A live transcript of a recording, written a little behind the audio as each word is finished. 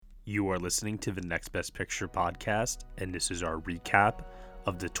You are listening to the Next Best Picture podcast, and this is our recap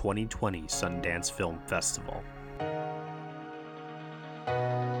of the 2020 Sundance Film Festival.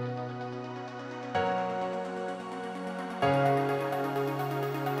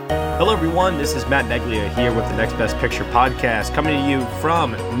 Hello everyone, this is Matt Neglia here with the Next Best Picture podcast, coming to you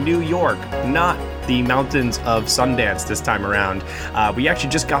from New York, not the mountains of Sundance this time around. We actually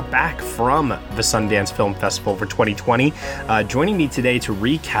just got back from the Sundance Film Festival for 2020. Joining me today to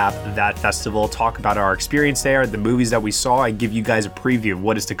recap that festival, talk about our experience there, the movies that we saw, and give you guys a preview of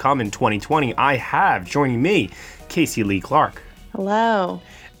what is to come in 2020, I have joining me, Casey Lee Clark. Hello.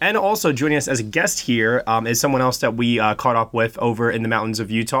 And also joining us as a guest here is someone else that we caught up with over in the mountains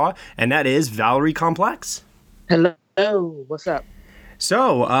of Utah, and that is Valerie Complex. Hello, what's up?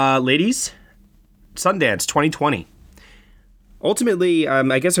 So, ladies, Sundance 2020. Ultimately,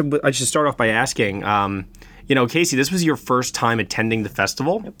 I guess I should start off by asking, Casey, this was your first time attending the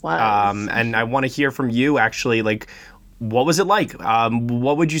festival. It was. And I want to hear from you, actually, what was it like?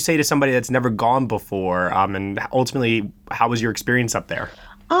 What would you say to somebody that's never gone before? And ultimately, how was your experience up there?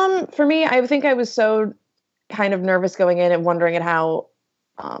 For me, I think I was so kind of nervous going in and wondering at how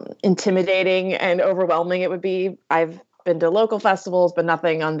intimidating and overwhelming it would be. I've been to local festivals, but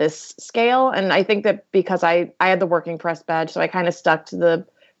nothing on this scale. And I think that because I had the working press badge, so I kind of stuck to the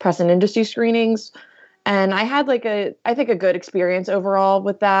press and industry screenings. And I had I think a good experience overall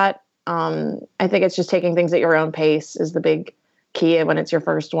with that. I think it's just taking things at your own pace is the big key when it's your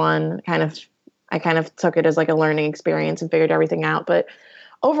first one. I kind of took it as a learning experience and figured everything out. But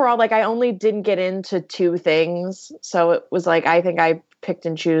overall, I only didn't get into two things. So it was I think I picked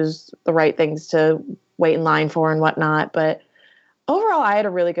and choose the right things to wait in line for and whatnot. But overall, I had a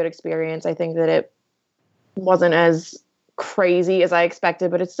really good experience. I think that it wasn't as crazy as I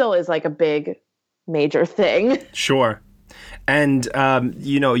expected, but it still is a big, major thing. Sure. And,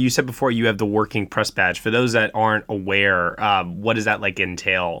 you said before you have the working press badge. For those that aren't aware, what does that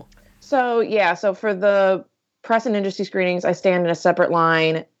entail? So for the press and industry screenings, I stand in a separate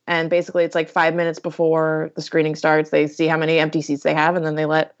line, and basically it's 5 minutes before the screening starts. They see how many empty seats they have, and then they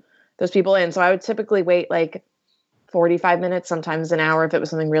let those people in. So I would typically wait 45 minutes, sometimes an hour if it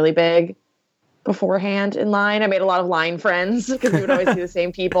was something really big beforehand in line. I made a lot of line friends because we would always see the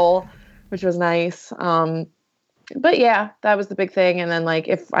same people, which was nice. But yeah, that was the big thing. And then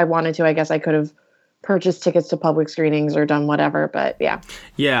if I wanted to, I guess I could have purchased tickets to public screenings or done whatever, but yeah.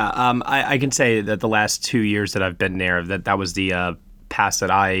 Yeah, I can say that the last 2 years that I've been there, that was the pass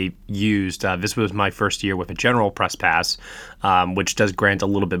that I used. This was my first year with a general press pass, which does grant a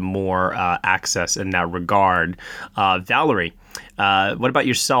little bit more access in that regard. Valerie, what about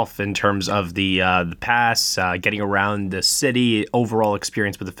yourself in terms of the pass, getting around the city, overall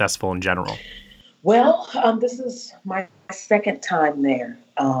experience with the festival in general? Well, this is my second time there.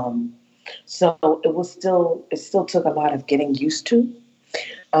 So it still took a lot of getting used to.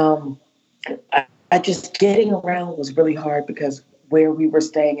 I just getting around was really hard because where we were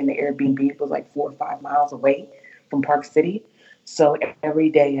staying in the Airbnb was 4 or 5 miles away from Park City. So every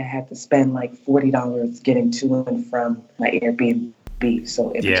day I had to spend $40 getting to and from my Airbnb.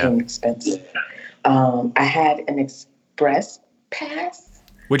 So it became expensive. I had an express pass.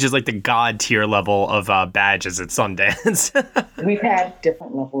 Which is the God tier level of badges at Sundance. We've had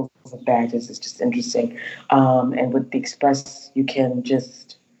different levels of badges. It's just interesting. And with the Express, you can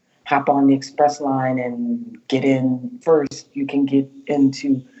just hop on the Express line and get in first. You can get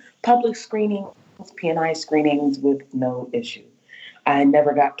into public screenings, P&I screenings with no issue. I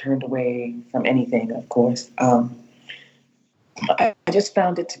never got turned away from anything, of course. I just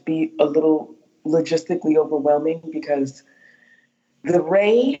found it to be a little logistically overwhelming because the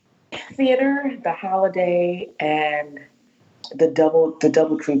Ray Theater, the Holiday, and the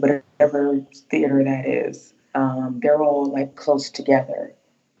Doubletree, whatever theater that is, they're all close together.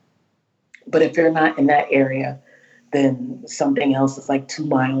 But if you're not in that area, then something else is 2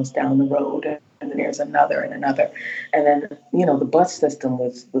 miles down the road, and then there's another and another. And then, the bus system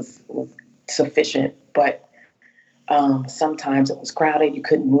was sufficient, but sometimes it was crowded. You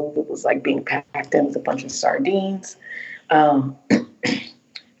couldn't move. It was being packed in with a bunch of sardines.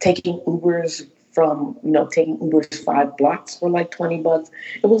 Taking Ubers taking Ubers 5 blocks for $20.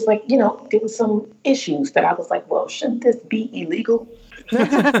 It was there was some issues that I was well, shouldn't this be illegal?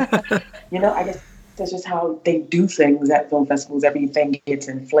 I guess that's just how they do things at film festivals. Everything gets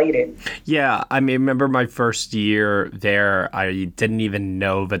inflated. Yeah, I remember my first year there, I didn't even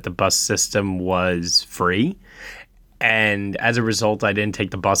know that the bus system was free. And as a result, I didn't take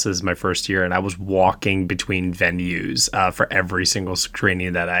the buses my first year, and I was walking between venues for every single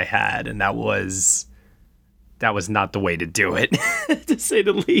screening that I had. And that was that was not the way to do it, to say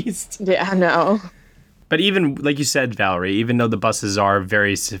the least. Yeah, no. But even, like you said, Valerie, even though the buses are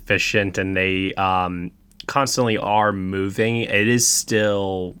very sufficient and they constantly are moving, it is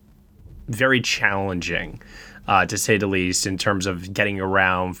still very challenging, to say the least, in terms of getting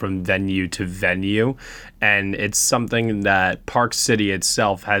around from venue to venue. And it's something that Park City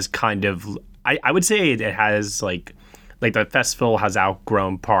itself has kind of, I would say it has like the festival has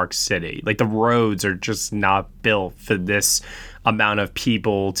outgrown Park City. Like the roads are just not built for this amount of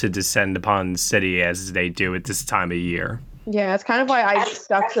people to descend upon the city as they do at this time of year. Yeah, it's kind of why I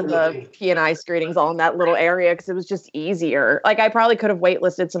stuck to the P&I screenings all in that little area, because it was just easier. Like I probably could have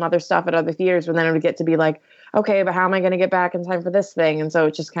waitlisted some other stuff at other theaters, but then it would get to be like, okay, but how am I going to get back in time for this thing? And so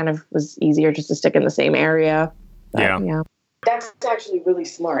it just kind of was easier just to stick in the same area. But, yeah. That's actually really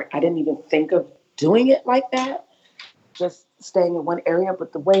smart. I didn't even think of doing it like that, just staying in one area.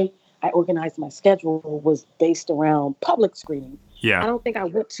 But the way I organized my schedule was based around public screening. Yeah. I don't think I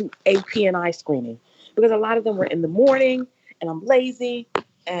went to a P&I screening because a lot of them were in the morning and I'm lazy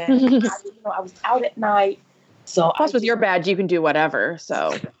and I was out at night. So plus with your badge, you can do whatever.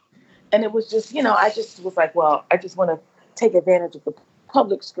 So, and it was just, I just was like, well, I just want to take advantage of the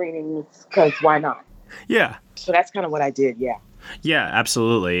public screenings because why not? Yeah. So that's kind of what I did. Yeah. Yeah,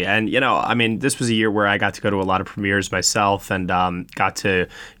 absolutely. And, I mean, this was a year where I got to go to a lot of premieres myself and got to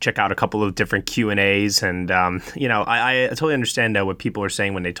check out a couple of different Q&As. And, I totally understand what people are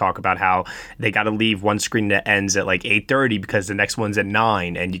saying when they talk about how they got to leave one screen that ends at like 8:30 because the next one's at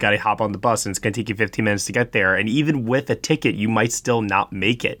 9 and you got to hop on the bus and it's going to take you 15 minutes to get there. And even with a ticket, you might still not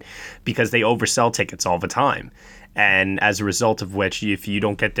make it because they oversell tickets all the time. And as a result of which, if you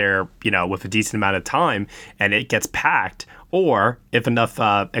don't get there, with a decent amount of time and it gets packed, or if enough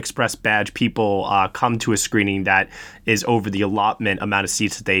express badge people come to a screening that is over the allotment amount of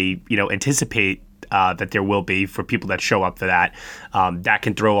seats that they, anticipate that there will be for people that show up for that, that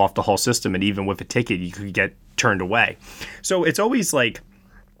can throw off the whole system. And even with a ticket, you could get turned away. So it's always like,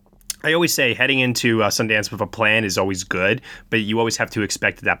 I always say heading into Sundance with a plan is always good, but you always have to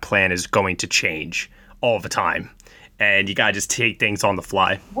expect that plan is going to change all the time. And you gotta just take things on the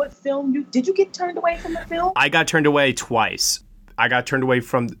fly. What film did you get turned away from the film? I got turned away twice. I got turned away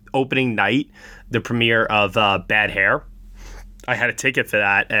from opening night, the premiere of Bad Hair. I had a ticket for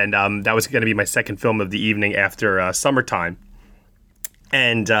that, and that was going to be my second film of the evening after Summertime.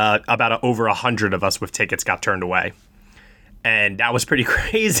 And about over 100 of us with tickets got turned away. And that was pretty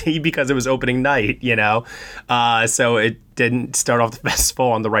crazy because it was opening night, so it didn't start off the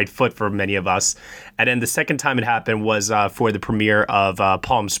festival on the right foot for many of us. And then the second time it happened was for the premiere of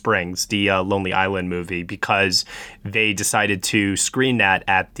Palm Springs, the Lonely Island movie, because they decided to screen that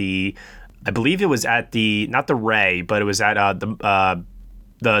at I believe it was at not the Ray, but it was at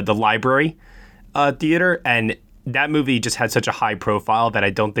the library theater. And that movie just had such a high profile that I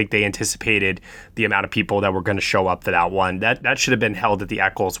don't think they anticipated the amount of people that were going to show up for that one. That should have been held at the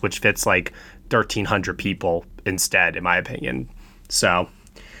Eccles, which fits like 1,300 people instead, in my opinion. So,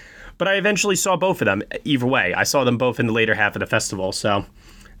 but I eventually saw both of them. Either way, I saw them both in the later half of the festival. So,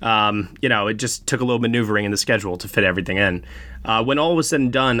 it just took a little maneuvering in the schedule to fit everything in. When all was said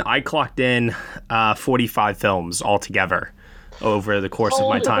and done, I clocked in 45 films altogether over the course of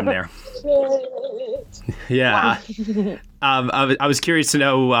my time there. Yeah. I was curious to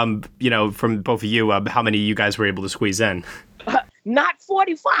know, from both of you, how many you guys were able to squeeze in. Not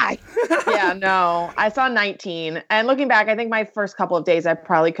 45. Yeah, no. I saw 19. And looking back, I think my first couple of days I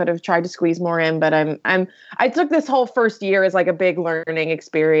probably could have tried to squeeze more in, but I took this whole first year as like a big learning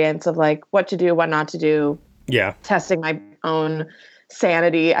experience of like what to do, what not to do. Yeah. Testing my own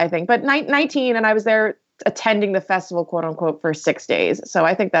sanity, I think. But 19, and I was there attending the festival, quote unquote, for 6 days. So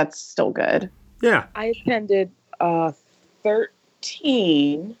I think that's still good. Yeah. I attended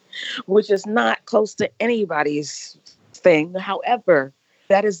 13, which is not close to anybody's thing. However,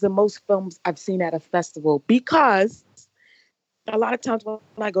 that is the most films I've seen at a festival, because a lot of times when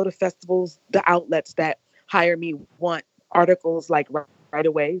I go to festivals, the outlets that hire me want articles like right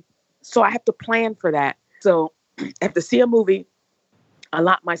away. So I have to plan for that. So I have to see a movie,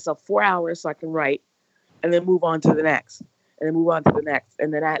 allot myself 4 hours so I can write, and then move on to the next, and then move on to the next.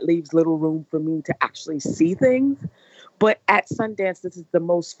 And then that leaves little room for me to actually see things. But at Sundance, this is the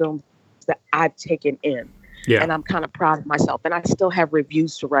most films that I've taken in. Yeah. And I'm kind of proud of myself. And I still have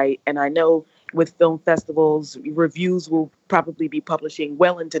reviews to write. And I know with film festivals, reviews will probably be publishing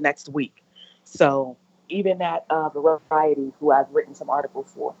well into next week. So even at Variety, who I've written some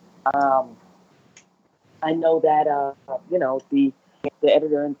articles for, I know that, the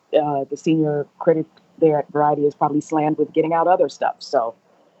editor and the senior critic there at Variety is probably slammed with getting out other stuff. So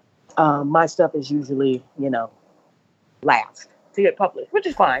My stuff is usually, last to get published, which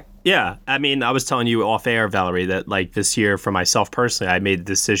is fine. Yeah, I mean, I was telling you off air, Valerie, that like this year for myself personally, I made the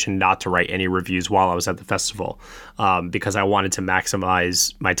decision not to write any reviews while I was at the festival because I wanted to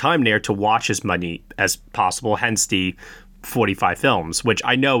maximize my time there to watch as many as possible, hence the 45 films, which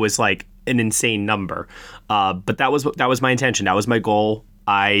I know is like an insane number. But that was my intention. That was my goal.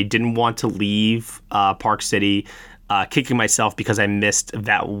 I didn't want to leave Park City kicking myself because I missed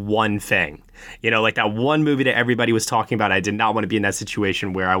that one thing. Like that one movie that everybody was talking about. I did not want to be in that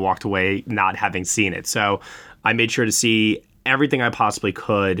situation where I walked away not having seen it. So I made sure to see everything I possibly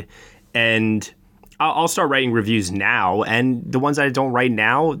could. And I'll start writing reviews now. And the ones that I don't write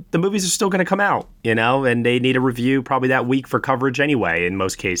now, the movies are still going to come out, and they need a review probably that week for coverage anyway, in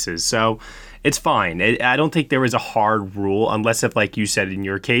most cases. So it's fine. I don't think there is a hard rule, unless if, like you said in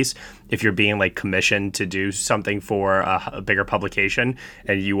your case, if you're being like commissioned to do something for a bigger publication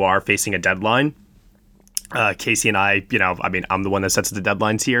and you are facing a deadline. Casey and I, I'm the one that sets the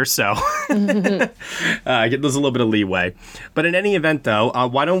deadlines here, so there's a little bit of leeway. But in any event, though,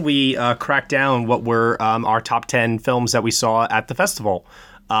 why don't we crack down what were our top 10 films that we saw at the festival?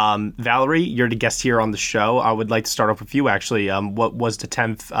 Valerie, you're the guest here on the show. I would like to start off with you, actually. What was the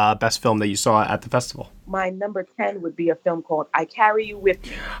 10th best film that you saw at the festival? My number 10 would be a film called I Carry You With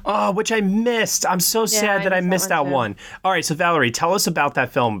Me. Oh, which I missed. I'm so sad that I missed that one. All right, so Valerie, tell us about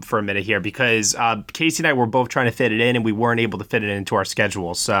that film for a minute here, because Casey and I were both trying to fit it in, and we weren't able to fit it into our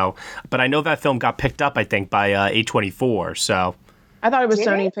schedule. So, but I know that film got picked up, I think, by A24, so... I thought it was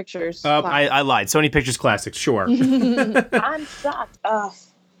Sony Pictures. I lied. Sony Pictures Classics, sure. I'm shocked.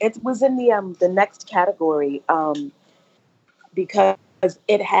 It was in the next category because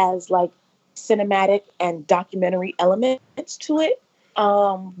it has like cinematic and documentary elements to it,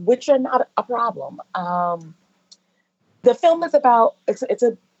 which are not a problem. The film is about it's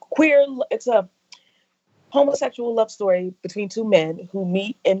a homosexual love story between two men who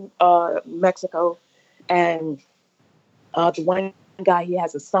meet in Mexico, and the one guy, he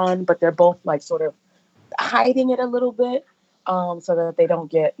has a son, but they're both like sort of hiding it a little bit so that they don't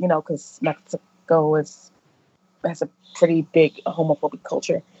get, because Mexico has a pretty big homophobic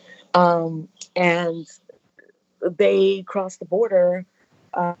culture. And they cross the border.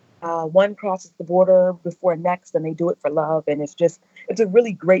 One crosses the border before next, and they do it for love. And it's a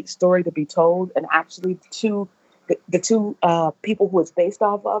really great story to be told. And actually, the two people who it's based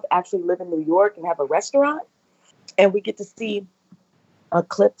off of actually live in New York and have a restaurant. And we get to see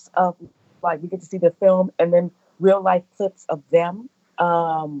clips of, we get to see the film and then real life clips of them,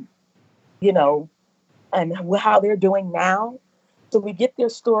 and how they're doing now. So we get their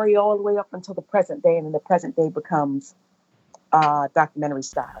story all the way up until the present day, and then the present day becomes documentary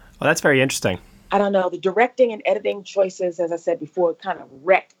style. Well, that's very interesting. I don't know. The directing and editing choices, as I said before, kind of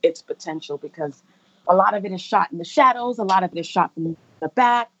wrecked its potential because a lot of it is shot in the shadows. A lot of it is shot from the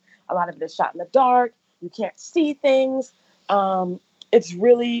back. A lot of it is shot in the dark. You can't see things.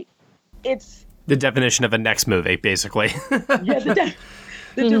 It's the definition of a next movie, basically. Yeah,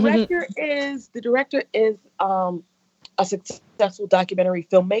 the director is a successful documentary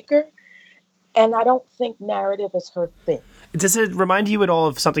filmmaker, and I don't think narrative is her thing. Does it remind you at all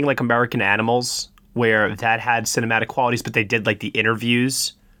of something like American Animals, where that had cinematic qualities, but they did like the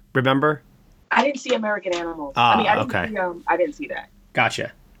interviews? Remember? I didn't see American Animals. Okay. I didn't see that.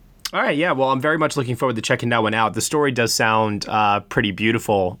 Gotcha. All right, yeah. Well, I'm very much looking forward to checking that one out. The story does sound pretty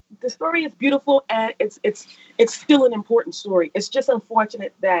beautiful. The story is beautiful, and it's still an important story. It's just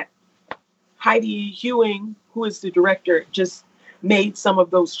unfortunate that Heidi Hewing, who is the director, just made some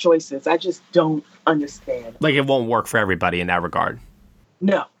of those choices. I just don't understand. Like it won't work for everybody in that regard.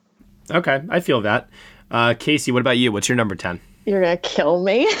 No. Okay, I feel that. Casey, what about you? What's your number 10? You're gonna kill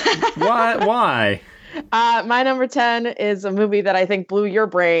me. What? Why? My number 10 is a movie that I think blew your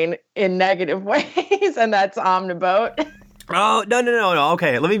brain in negative ways, and that's On the Boat. Oh, no.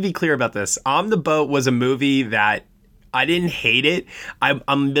 Okay, let me be clear about this. On the Boat was a movie that I didn't hate it.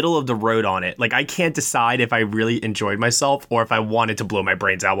 I'm middle of the road on it. Like, I can't decide if I really enjoyed myself or if I wanted to blow my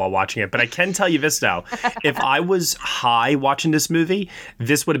brains out while watching it. But I can tell you this, though. If I was high watching this movie,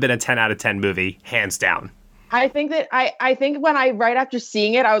 this would have been a 10 out of 10 movie, hands down. I think that I think when right after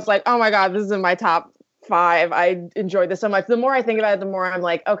seeing it, I was like, oh my God, this is in my top 5. I enjoyed this so much. The more I think about it, the more I'm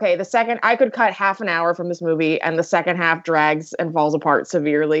like, okay, I could cut half an hour from this movie, and the second half drags and falls apart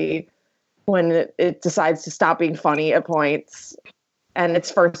severely when it decides to stop being funny at points, and its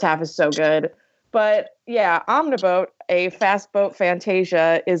first half is so good. But yeah, Omniboat, a fast boat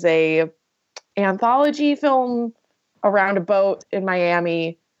Fantasia, is a anthology film around a boat in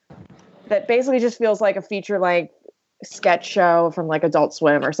Miami that basically just feels like a feature-length sketch show from like Adult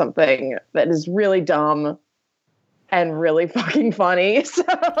Swim or something that is really dumb and really fucking funny. So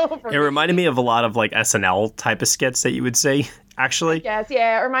it reminded me of a lot of like SNL type of skits that you would see, actually. Yes,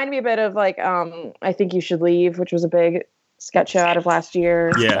 yeah. It reminded me a bit of like I Think You Should Leave, which was a big sketch show out of last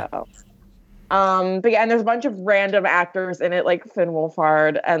year. Yeah. So. But yeah, and there's a bunch of random actors in it, like Finn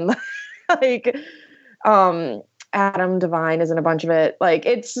Wolfhard and like Adam Devine is in a bunch of it. Like,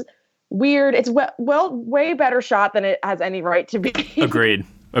 it's weird. It's way better shot than it has any right to be. Agreed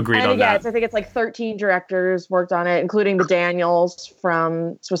and on that. I think it's like 13 directors worked on it, including the Daniels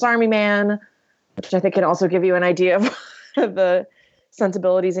from Swiss Army Man, which I think can also give you an idea of the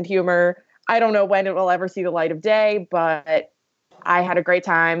sensibilities and humor. I don't know when it will ever see the light of day, but I had a great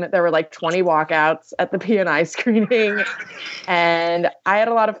time. There were like 20 walkouts at the P&I screening, and I had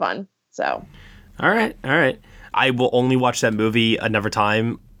a lot of fun. So, all right. I will only watch that movie another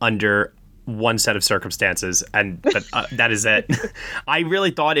time under one set of circumstances, but that is it. I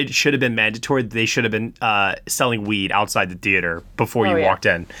really thought it should have been mandatory. They should have been selling weed outside the theater before you walked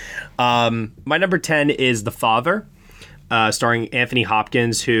in. My number 10 is The Father, starring Anthony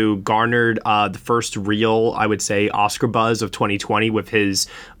Hopkins, who garnered the first real, I would say, Oscar buzz of 2020 with his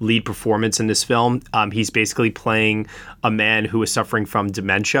lead performance in this film. He's basically playing a man who is suffering from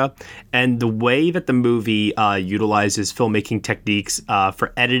dementia. And the way that the movie utilizes filmmaking techniques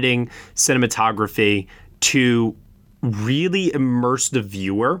for editing, cinematography, to really immerse the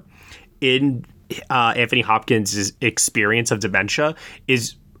viewer in Anthony Hopkins' experience of dementia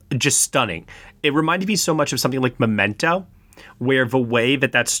is just stunning. It reminded me so much of something like Memento, where the way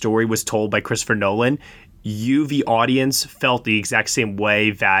that story was told by Christopher Nolan, you, the audience, felt the exact same way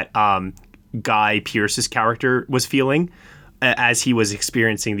that Guy Pearce's character was feeling as he was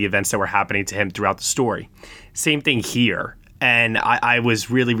experiencing the events that were happening to him throughout the story. Same thing here. And I was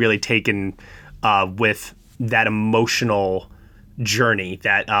really, really taken with that emotional journey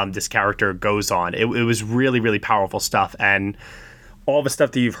that this character goes on. It was really, really powerful stuff. And all the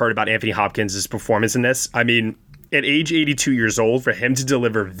stuff that you've heard about Anthony Hopkins' performance in this, I mean, at age 82 years old, for him to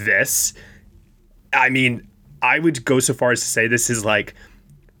deliver this, I mean, I would go so far as to say this is like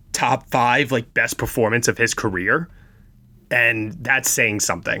top 5 like best performance of his career. And that's saying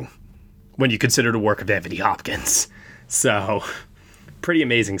something when you consider the work of Anthony Hopkins. So, pretty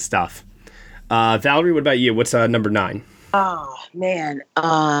amazing stuff. Valerie, what about you? What's number 9? Oh, man.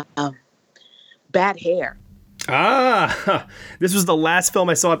 Bad Hair. This was the last film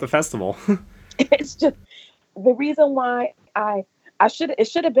I saw at the festival. It's just the reason why it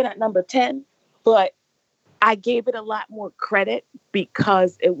should have been at number 10, but I gave it a lot more credit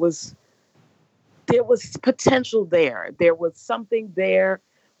because there was potential there. There was something there,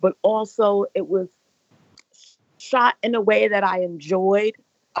 but also it was shot in a way that I enjoyed.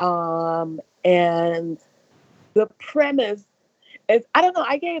 And the premise is, I don't know,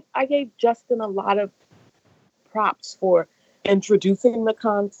 I gave Justin a lot of props for introducing the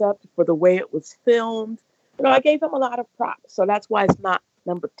concept, for the way it was filmed. You know, I gave him a lot of props. So that's why it's not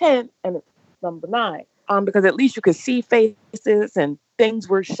number 10 and it's number 9. Because at least you could see faces and things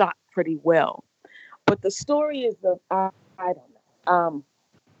were shot pretty well. But the story is I don't know.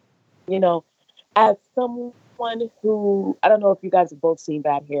 You know, as someone who, I don't know if you guys have both seen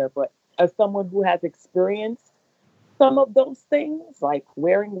Bad Hair, but as someone who has experienced some of those things, like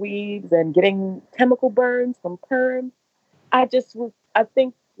wearing weaves and getting chemical burns from perms, I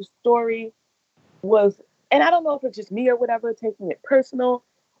think the story was, and I don't know if it's just me or whatever, taking it personal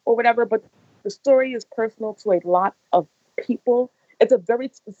or whatever, but the story is personal to a lot of people. It's a very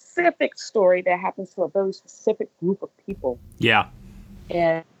specific story that happens to a very specific group of people. Yeah.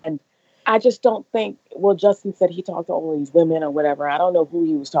 And I just don't think, well, Justin said he talked to all these women or whatever. I don't know who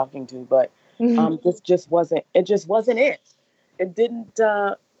he was talking to, but this just wasn't it. It didn't,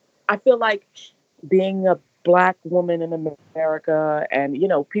 I feel like being a Black woman in America and, you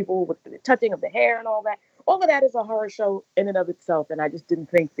know, people with the touching of the hair and all of that is a horror show in and of itself. And I just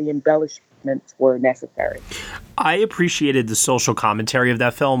didn't think the embellishments were necessary. I appreciated the social commentary of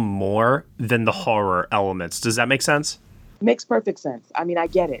that film more than the horror elements. Does that make sense? Makes perfect sense. I mean, I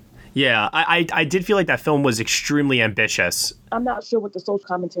get it. Yeah, I did feel like that film was extremely ambitious. I'm not sure what the social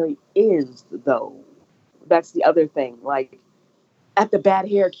commentary is, though. That's the other thing. Like, at the Bad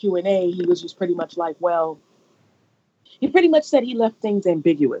Hair Q&A, he was just pretty much like, well, he pretty much said he left things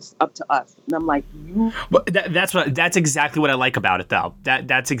ambiguous up to us. And I'm like, you... But that's exactly what I like about it, though.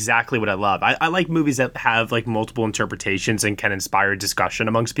 That's exactly what I love. I like movies that have, like, multiple interpretations and can inspire discussion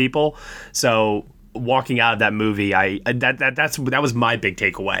amongst people. So... walking out of that movie, that was my big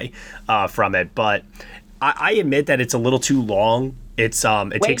takeaway from it. But I admit that it's a little too long. It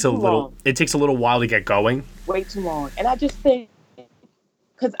takes a little while to get going. way too long. And I just think,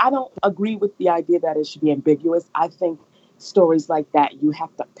 because I don't agree with the idea that it should be ambiguous. I think stories like that, you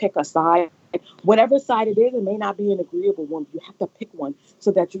have to pick a side. Whatever side it is, it may not be an agreeable one. You have to pick one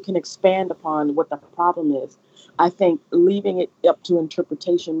so that you can expand upon what the problem is. I think leaving it up to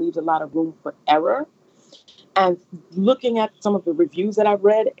interpretation leaves a lot of room for error. And looking at some of the reviews that I've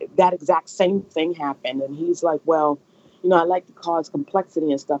read, that exact same thing happened. And he's like, well, I like to cause complexity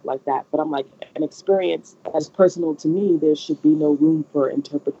and stuff like that. But I'm like, an experience as personal to me, there should be no room for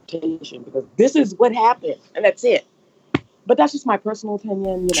interpretation because this is what happened and that's it. But that's just my personal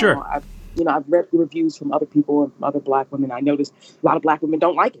opinion. Sure. I've read the reviews from other people and from other Black women. I noticed a lot of Black women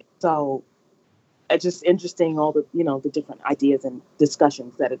don't like it. So it's just interesting, all the, the different ideas and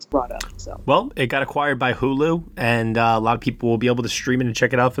discussions that it's brought up. So, well, it got acquired by Hulu, and a lot of people will be able to stream it and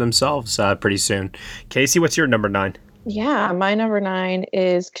check it out for themselves pretty soon. Casey, what's your number 9? Yeah, my number 9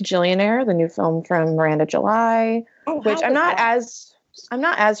 is Kajillionaire, the new film from Miranda July, which I'm not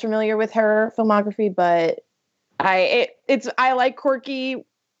as familiar with her filmography, but I like quirky,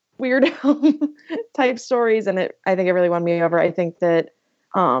 weirdo type stories, and I think it really won me over. I think that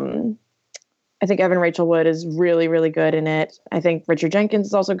I think Evan Rachel Wood is really, really good in it. I think Richard Jenkins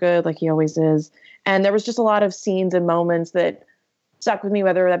is also good, like he always is. And there was just a lot of scenes and moments that stuck with me,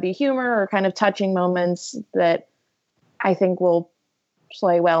 whether that be humor or kind of touching moments that I think will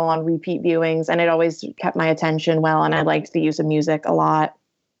play well on repeat viewings. And it always kept my attention well. And I liked the use of music a lot.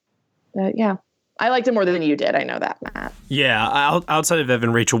 Yeah. I liked it more than you did. I know that, Matt. Yeah, outside of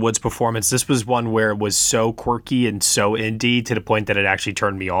Evan Rachel Wood's performance, this was one where it was so quirky and so indie to the point that it actually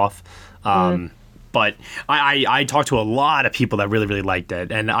turned me off. But I talked to a lot of people that really, really liked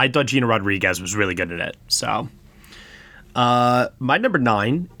it, and I thought Gina Rodriguez was really good in it. So, my number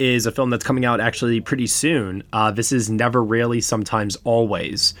 9 is a film that's coming out actually pretty soon. This is Never, Rarely, Sometimes,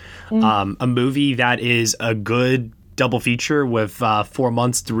 Always, a movie that is a good double feature with 4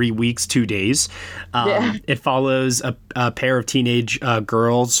 months, 3 weeks, 2 days. It follows a pair of teenage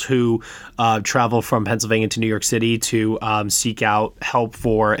girls who travel from Pennsylvania to New York City to seek out help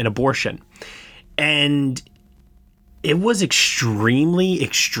for an abortion. And it was extremely,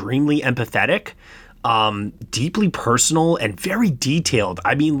 extremely empathetic, deeply personal, and very detailed.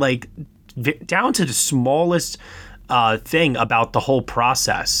 I mean, like, down to the smallest thing about the whole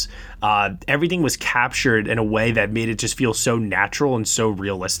process. Everything was captured in a way that made it just feel so natural and so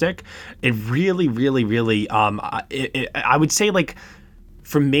realistic. It really, really, really, I would say, like,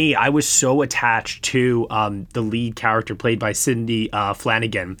 for me, I was so attached to the lead character played by Cindy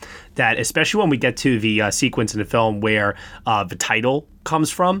Flanagan that, especially when we get to the sequence in the film where the title comes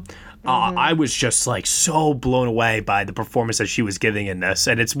from, I was just like so blown away by the performance that she was giving in this.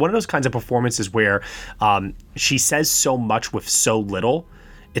 And it's one of those kinds of performances where she says so much with so little.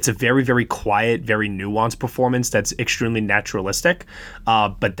 It's a very, very quiet, very nuanced performance that's extremely naturalistic.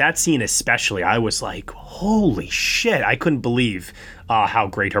 But that scene especially, I was like, holy shit. I couldn't believe how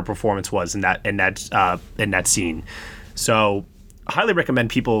great her performance was in that scene. So I highly recommend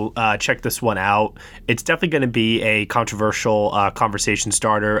people check this one out. It's definitely going to be a controversial conversation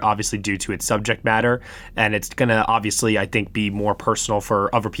starter, obviously due to its subject matter. And it's going to obviously, I think, be more personal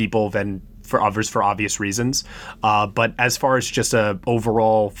for other people than for others for obvious reasons. But as far as just a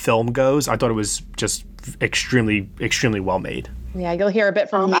overall film goes, I thought it was just extremely, extremely well made. Yeah, you'll hear a bit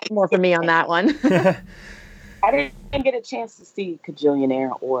more from me on that one. I didn't get a chance to see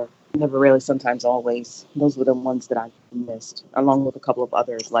Kajillionaire or Never, Really, Sometimes, Always. Those were the ones that I missed, along with a couple of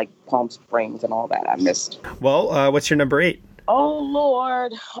others like Palm Springs and all that I missed. Well, what's your number 8? Oh,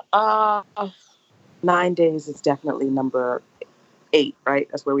 Lord. 9 Days is definitely number 8, right?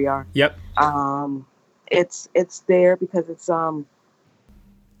 That's where we are. Yep. It's there because it's a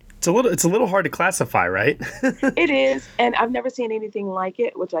little hard to classify, right? It is, and I've never seen anything like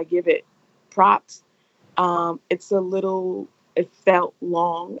it, which I give it props. It felt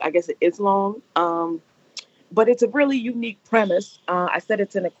long. I guess it is long, but it's a really unique premise. I said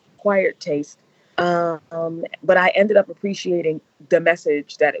it's an acquired taste, but I ended up appreciating the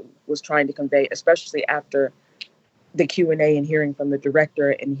message that it was trying to convey, especially after the Q&A and hearing from the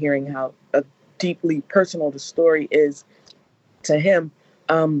director and hearing how deeply personal the story is to him.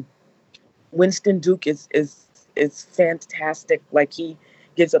 Winston Duke is fantastic. Like, he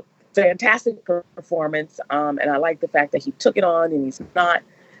gives a fantastic performance. And I like the fact that he took it on and he's not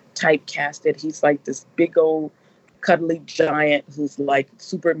typecasted. He's like this big old cuddly giant who's like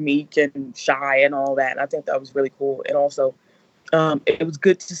super meek and shy and all that. And I think that was really cool. And also, it was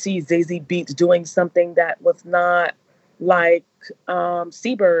good to see Zazie Beetz doing something that was not like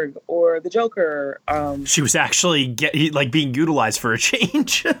Seberg or the Joker. She was actually being utilized for a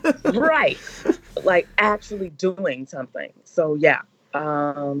change. Right. like actually doing something. So yeah,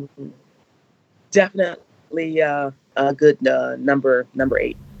 definitely a good number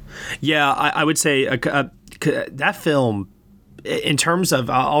 8. Yeah, I would say that film, in terms of,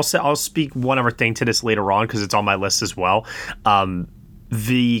 I'll speak one other thing to this later on because it's on my list as well.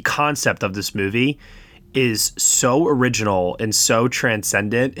 The concept of this movie is so original and so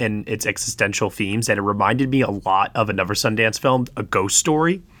transcendent in its existential themes that it reminded me a lot of another Sundance film, A Ghost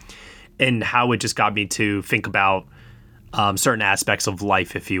Story, and how it just got me to think about certain aspects of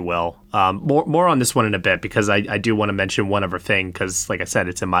life, if you will. More on this one in a bit, because I do want to mention one other thing, because like I said,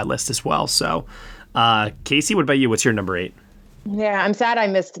 it's in my list as well. So, Casey, what about you? What's your number 8? Yeah, I'm sad I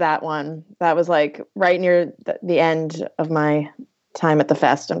missed that one. That was like right near the end of my time at the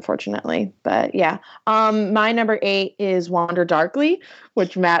fest, unfortunately. But yeah, my number 8 is Wander Darkly,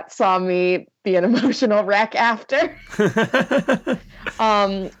 which Matt saw me be an emotional wreck after.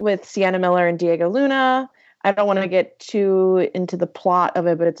 With Sienna Miller and Diego Luna. I don't want to get too into the plot of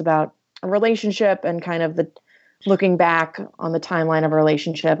it, but it's about a relationship and kind of the looking back on the timeline of a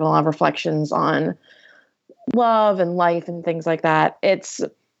relationship and a lot of reflections on love and life and things like that. It's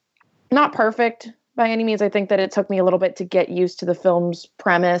not perfect by any means. I think that it took me a little bit to get used to the film's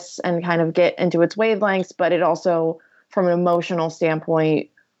premise and kind of get into its wavelengths, but it also, from an emotional standpoint,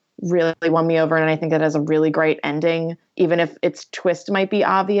 really won me over. And I think it has a really great ending, even if its twist might be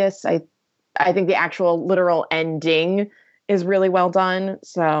obvious. I think the actual literal ending is really well done.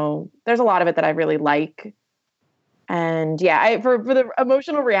 So there's a lot of it that I really like. And yeah, for the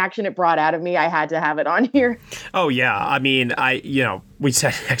emotional reaction it brought out of me, I had to have it on here. Oh yeah, I mean, we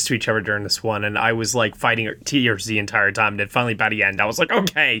sat next to each other during this one, and I was like fighting tears the entire time. And then finally, by the end, I was like,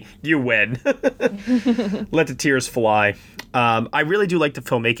 "Okay, you win." Let the tears fly. I really do like the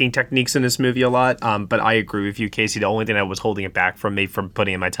filmmaking techniques in this movie a lot, but I agree with you, Casey. The only thing that was holding it back from me from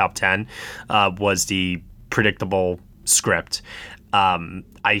putting it in my top 10 was the predictable script.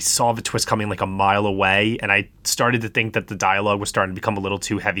 I saw the twist coming like a mile away, and I started to think that the dialogue was starting to become a little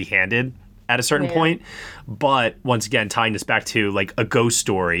too heavy-handed at a certain point. But once again, tying this back to like A Ghost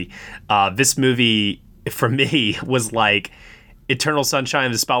Story, this movie for me was like Eternal Sunshine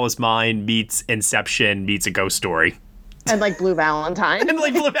of the Spotless Mind meets Inception meets A Ghost Story. And like Blue Valentine. And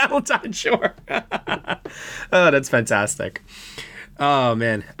like Blue Valentine, sure. Oh, that's fantastic. Oh,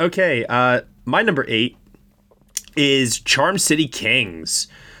 man. Okay, my number 8 is Charm City Kings,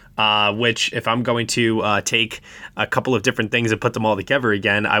 which, if I'm going to take a couple of different things and put them all together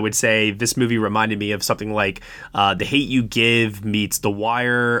again, I would say this movie reminded me of something like The Hate U Give meets The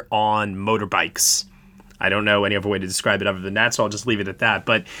Wire on motorbikes. I don't know any other way to describe it other than that, so I'll just leave it at that.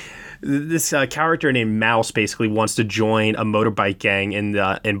 But this character named Mouse basically wants to join a motorbike gang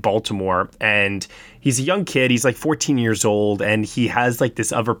in Baltimore, and he's a young kid. He's like 14 years old, and he has like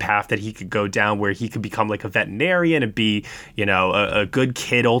this other path that he could go down where he could become like a veterinarian and be, a good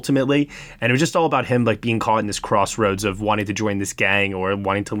kid ultimately. And it was just all about him like being caught in this crossroads of wanting to join this gang or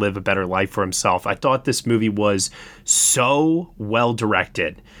wanting to live a better life for himself. I thought this movie was so well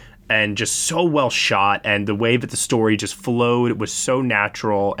directed and just so well shot, and the way that the story just flowed, it was so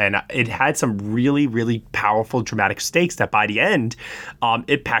natural, and it had some really, really powerful dramatic stakes that by the end,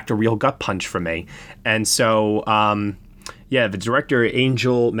 it packed a real gut punch for me. And so, the director,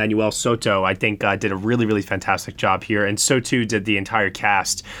 Angel Manuel Soto, I think did a really, really fantastic job here, and so too did the entire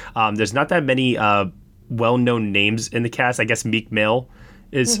cast. There's not that many well-known names in the cast. I guess Meek Mill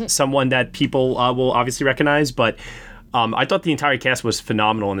is someone that people will obviously recognize, but I thought the entire cast was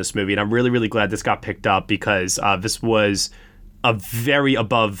phenomenal in this movie, and I'm really, really glad this got picked up because this was a very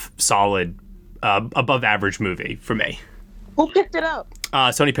above average movie for me. Who picked it up?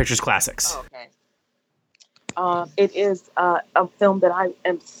 Sony Pictures Classics. Oh, okay. It is a film that I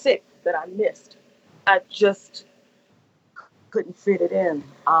am sick that I missed. I just couldn't fit it in.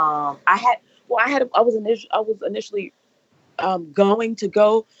 I was initially going to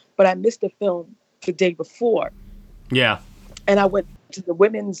go, but I missed the film the day before. Yeah. And I went to the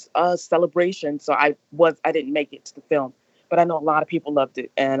women's celebration, so I didn't make it to the film. But I know a lot of people loved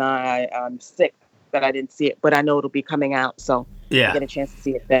it, and I'm sick that I didn't see it. But I know it'll be coming out, so I get a chance to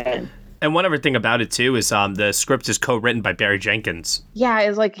see it then. And one other thing about it too is the script is co-written by Barry Jenkins. Yeah,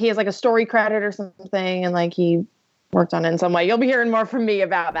 it's like he has like a story credit or something, and like he worked on it in some way. You'll be hearing more from me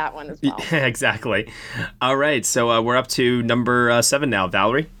about that one as well. Exactly. All right, so we're up to number 7 now,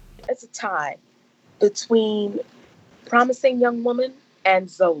 Valerie. It's a tie between Promising Young Woman and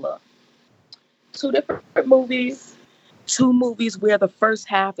Zola. 2 different movies. 2 movies where the first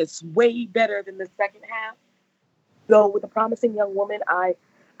half is way better than the second half. Though with The Promising Young Woman, I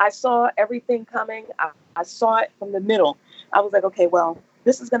saw everything coming. I saw it from the middle. I was like, okay, well,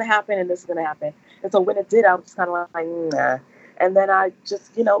 this is going to happen and this is going to happen. And so when it did, I was kind of like, nah. And then I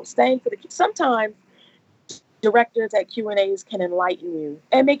just, staying for sometimes directors at Q&As can enlighten you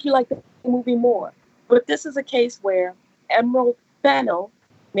and make you like the movie more. But this is a case where Emerald Fennell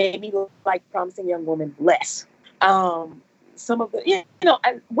made me like Promising Young Woman less. Some of the,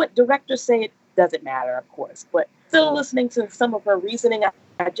 and what directors say, it doesn't matter, of course, but still listening to some of her reasoning,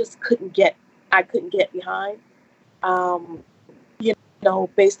 I just couldn't get behind,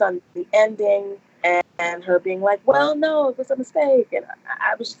 based on the ending and her being like, well, no, it was a mistake. And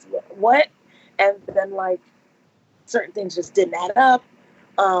I was just, what? And then like certain things just didn't add up.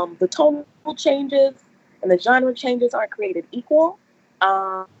 The tonal changes and the genre changes aren't created equal.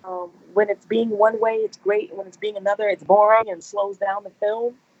 When it's being one way, it's great. When it's being another, it's boring and slows down the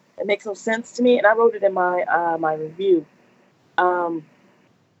film. It makes no sense to me. And I wrote it in my my review.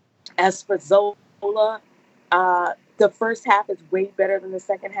 As for Zola, the first half is way better than the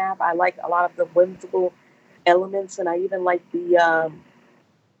second half. I like a lot of the whimsical elements, and I even like the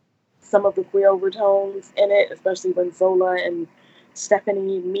some of the queer overtones in it, especially when Zola and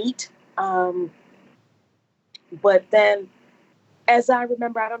Stephanie meet. But then, as I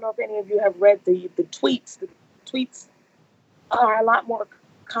remember, I don't know if any of you have read the tweets. The tweets are a lot more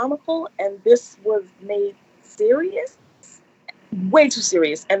comical, and this was made serious, way too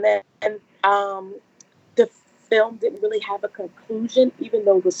serious. And then the film didn't really have a conclusion, even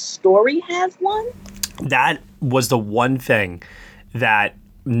though the story has one. That was the one thing that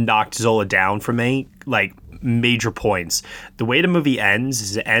knocked Zola down for me, like major points. The way the movie ends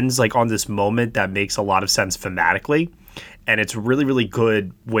is it ends like on this moment that makes a lot of sense thematically, and it's a really, really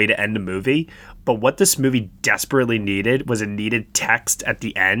good way to end a movie. But what this movie desperately needed was it needed text at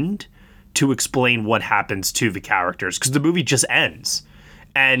the end to explain what happens to the characters, because the movie just ends.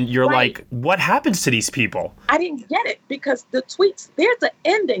 And you're right. like, what happens to these people? I didn't get it because the tweets, there's an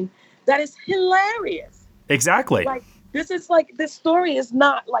ending that is hilarious. Exactly. Like, this story is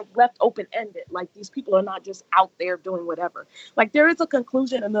not like left open-ended. Like, these people are not just out there doing whatever. Like, there is a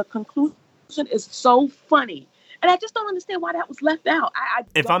conclusion, and the conclusion is so funny. And I just don't understand why that was left out.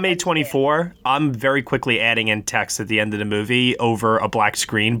 If I'm A24, I'm very quickly adding in text at the end of the movie over a black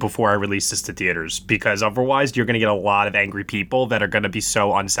screen before I release this to theaters, because otherwise you're going to get a lot of angry people that are going to be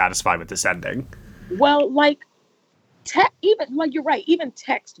so unsatisfied with this ending. Well, like, you're right, even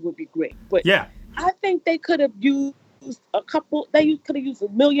text would be great. But yeah, I think they could have used they could have used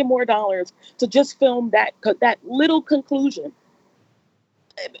 $1 million more to just film that little conclusion.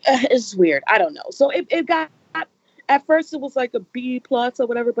 It's weird. I don't know. So it got, at first it was like a B+ or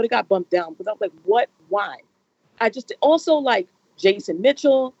whatever, but it got bumped down because I was like, what? Why? I just also like Jason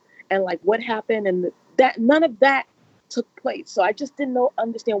Mitchell and like what happened, and that none of that took place. So I just didn't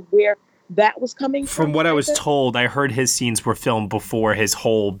understand where that was coming from. From what I was told, I heard his scenes were filmed before his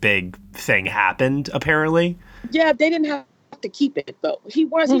whole big thing happened, apparently. Yeah, they didn't have to keep it though. He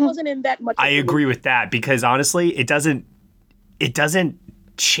wasn't in that much. I agree with that, because honestly, it doesn't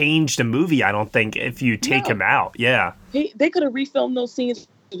change the movie, I don't think, if you take him out. Yeah. They could have refilmed those scenes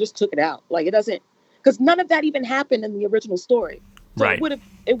and just took it out. Like, it doesn't, because none of that even happened in the original story. So right.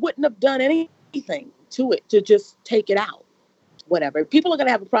 It wouldn't have done anything to it to just take it out. Whatever. People are going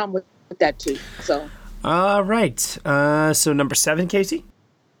to have a problem with that too. So. All right. So number 7, Casey?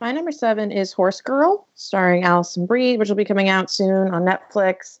 My number 7 is Horse Girl, starring Alison Brie, which will be coming out soon on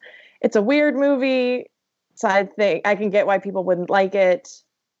Netflix. It's a weird movie, so I think I can get why people wouldn't like it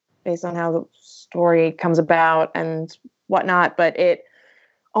based on how the story comes about and whatnot, but it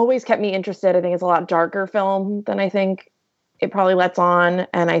always kept me interested. I think it's a lot darker film than I think it probably lets on,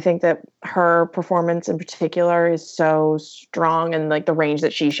 and I think that her performance in particular is so strong, and like the range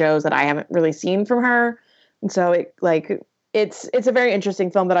that she shows that I haven't really seen from her. And so it's a very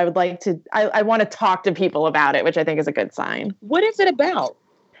interesting film that I would like to, I want to talk to people about it, which I think is a good sign. What is it about?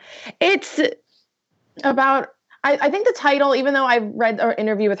 It's about, I think the title, even though I've read an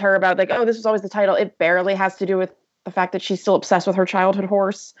interview with her about like, oh, this was always the title, it barely has to do with the fact that she's still obsessed with her childhood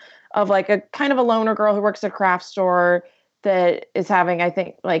horse, of like a kind of a loner girl who works at a craft store that is having, I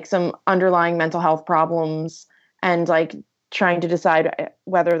think, like some underlying mental health problems, and like trying to decide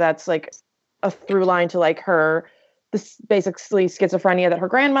whether that's like a through line to like this basically schizophrenia that her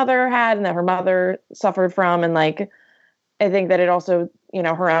grandmother had and that her mother suffered from. And like, I think that it also,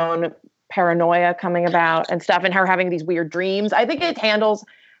 her own paranoia coming about and stuff, and her having these weird dreams. I think it handles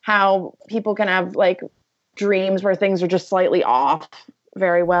how people can have like dreams where things are just slightly off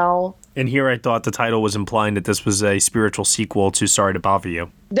very well. And here I thought the title was implying that this was a spiritual sequel to Sorry to Bother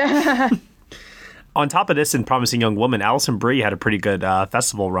You. On top of this, in Promising Young Woman, Alison Brie had a pretty good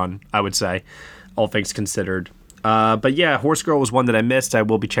festival run, I would say, all things considered. But yeah, Horse Girl was one that I missed. I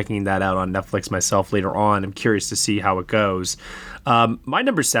will be checking that out on Netflix myself later on. I'm curious to see how it goes. My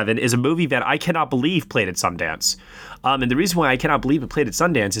number 7 is a movie that I cannot believe played at Sundance. And the reason why I cannot believe it played at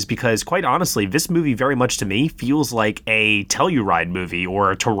Sundance is because, quite honestly, this movie very much to me feels like a Telluride movie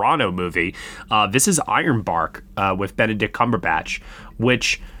or a Toronto movie. This is Iron Bark with Benedict Cumberbatch,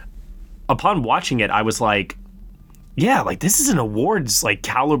 which, upon watching it, I was like, yeah, like this is an awards like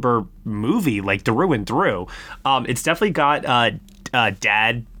caliber movie, like through and through. It's definitely got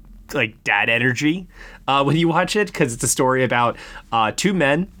dad energy when you watch it, because it's a story about two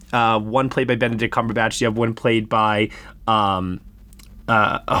men, one played by Benedict Cumberbatch, the other one played by oh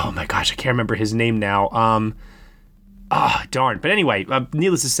my gosh, I can't remember his name now. Darn. But anyway,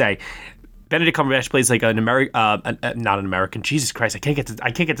 needless to say, Benedict Cumberbatch plays like an not an American. Jesus Christ, I can't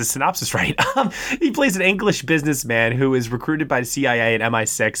get the synopsis right. He plays an English businessman who is recruited by the CIA and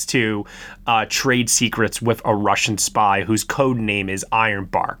MI6 to trade secrets with a Russian spy whose code name is Iron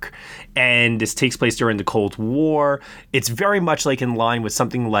Bark. And this takes place during the Cold War. It's very much like in line with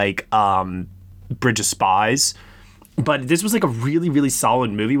something like Bridge of Spies. But this was like a really, really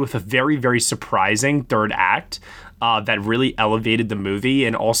solid movie with a very, very surprising third act. That really elevated the movie,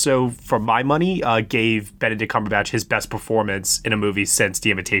 and also, for my money, gave Benedict Cumberbatch his best performance in a movie since The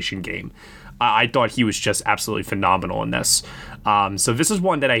Imitation Game. I thought he was just absolutely phenomenal in this. So this is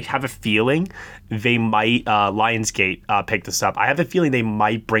one that I have a feeling they might, Lionsgate pick this up. I have a feeling they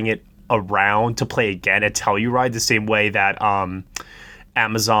might bring it around to play again at Telluride, the same way that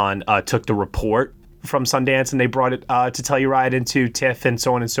Amazon took The Report from Sundance and they brought it to Telluride into TIFF and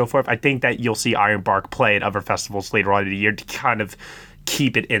so on and so forth. I think that you'll see Iron Bark play at other festivals later on in the year to kind of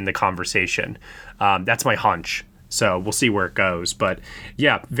keep it in the conversation. That's my hunch. So we'll see where it goes. But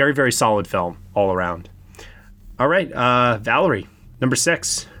yeah, very, very solid film all around. All right, Valerie, number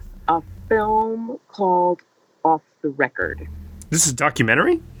 6. A film called Off the Record. This is a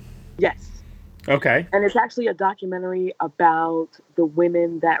documentary? Yes. Okay. And it's actually a documentary about the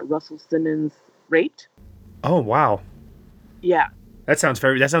women that Russell Simmons raped. Oh, wow. Yeah. That sounds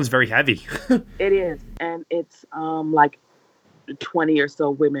very heavy. It is. And it's like 20 or so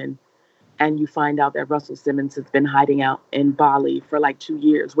women. And you find out that Russell Simmons has been hiding out in Bali for like 2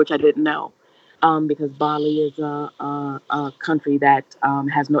 years, which I didn't know. Because Bali is a country that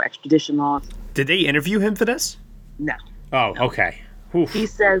has no extradition laws. Did they interview him for this? No. Oh, okay. Oof. He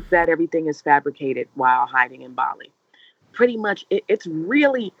says that everything is fabricated while hiding in Bali. Pretty much, it's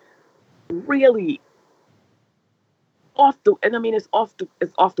really off the, and I mean it's off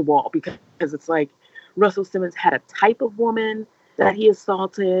the wall, because it's like Russell Simmons had a type of woman that he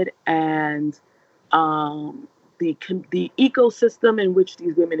assaulted, and the ecosystem in which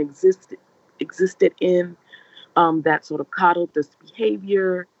these women existed in, that sort of coddled this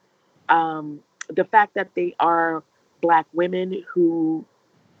behavior, the fact that they are Black women who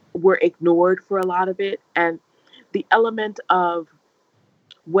were ignored for a lot of it, and the element of,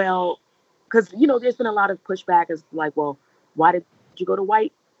 well, because, there's been a lot of pushback as like, well, why did you go to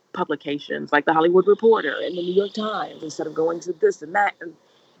white publications like the Hollywood Reporter and the New York Times instead of going to this and that? And,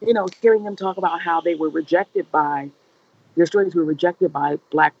 hearing them talk about how their stories were rejected by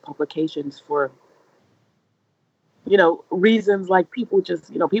Black publications for, reasons like people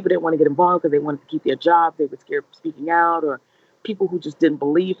just, people didn't want to get involved because they wanted to keep their job. They were scared of speaking out, or people who just didn't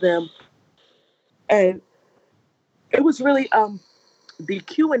believe them. And it was really, the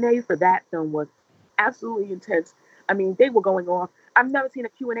Q&A for that film was absolutely intense. I mean, they were going off. I've never seen a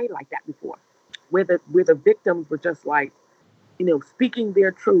Q&A like that before, where the victims were just like, speaking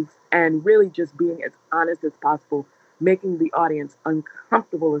their truth and really just being as honest as possible, making the audience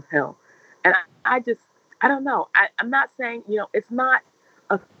uncomfortable as hell. And I don't know. I'm not saying, it's not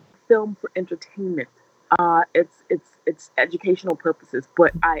a film for entertainment. It's educational purposes,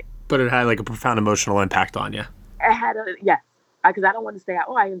 but it had like a profound emotional impact on you. It had yes. Because I don't want to say,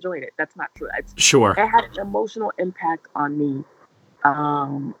 I enjoyed it. That's not true. Sure. It had an emotional impact on me.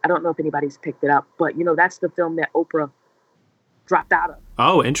 I don't know if anybody's picked it up, but, that's the film that Oprah dropped out of.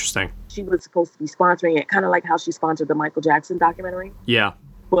 Oh, interesting. She was supposed to be sponsoring it, kind of like how she sponsored the Michael Jackson documentary. Yeah.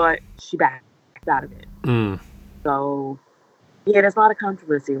 But she backed out of it. Mm. So, yeah, there's a lot of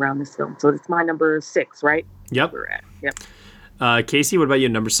controversy around this film. So it's my number 6, right? Yep. We're at. Yep. Casey, what about you,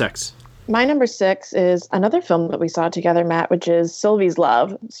 number 6? My number 6 is another film that we saw together, Matt, which is Sylvie's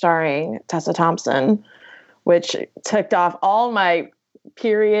Love, starring Tessa Thompson, which ticked off all my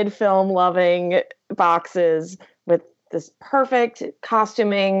period film loving boxes with this perfect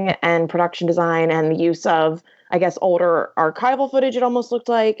costuming and production design and the use of, I guess, older archival footage, it almost looked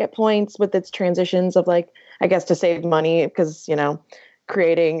like at points, with its transitions of, like, I guess to save money, because,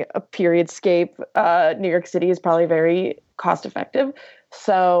 creating a period-scape New York City is probably very cost effective.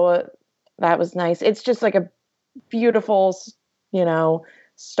 So that was nice. It's just like a beautiful, you know,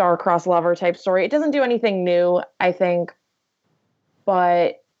 star-crossed lover type story. It doesn't do anything new, I think,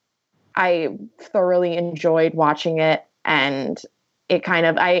 but I thoroughly enjoyed watching it, and it kind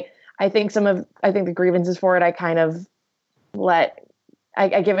of I think the grievances for it I kind of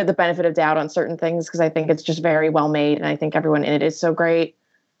I give it the benefit of doubt on certain things because I think it's just very well made, and I think everyone in it is so great.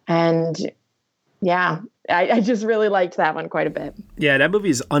 And yeah, I just really liked that one quite a bit. Yeah, that movie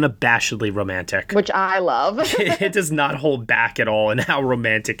is unabashedly romantic, which I love. It does not hold back at all in how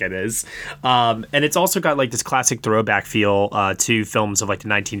romantic it is. And it's also got like this classic throwback feel to films of like the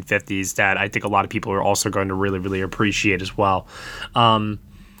 1950s that I think a lot of people are also going to really, really appreciate as well.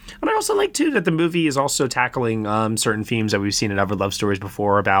 And I also like, too, that the movie is also tackling certain themes that we've seen in other love stories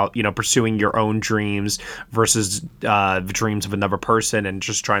before about, you know, pursuing your own dreams versus the dreams of another person and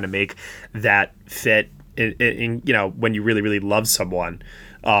just trying to make that fit in you know, when you really, really love someone,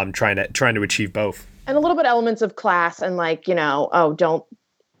 trying to achieve both. And a little bit elements of class and like, you know, oh, don't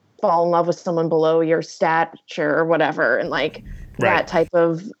fall in love with someone below your stature or whatever. And like that type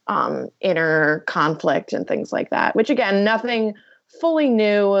of inner conflict and things like that, which again, nothing fully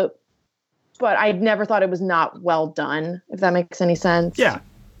new, but I never thought it was not well done, if that makes any sense. Yeah.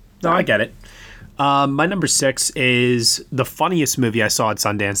 No, I get it. My number 6 is the funniest movie I saw at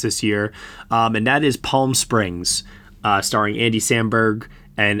Sundance this year, and that is Palm Springs, starring Andy Samberg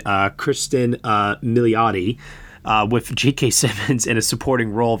and Kristen Milioti, with J.K. Simmons in a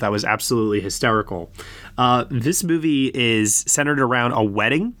supporting role that was absolutely hysterical. This movie is centered around a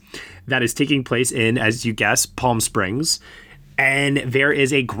wedding that is taking place in, as you guess, Palm Springs. And there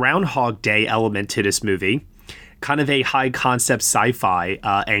is a Groundhog Day element to this movie, kind of a high concept sci-fi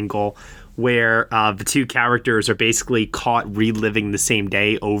angle where the two characters are basically caught reliving the same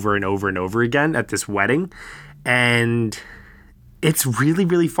day over and over and over again at this wedding. And it's really,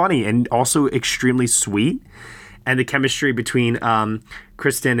 really funny and also extremely sweet. And the chemistry between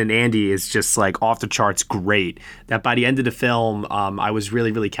Kristen and Andy is just like off the charts great. That by the end of the film, I was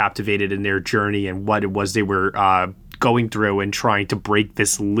really, really captivated in their journey and what it was they were going through and trying to break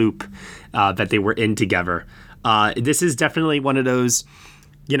this loop that they were in together. This is definitely one of those,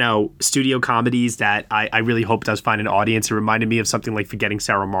 you know, studio comedies that I really hope does find an audience. It reminded me of something like Forgetting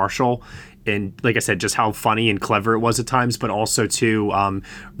Sarah Marshall. And like I said, just how funny and clever it was at times, but also too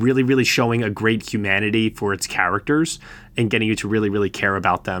really, really showing a great humanity for its characters and getting you to really, really care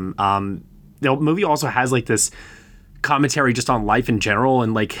about them. The movie also has like this commentary just on life in general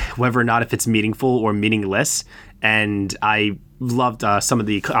and like whether or not if it's meaningful or meaningless. And I loved some of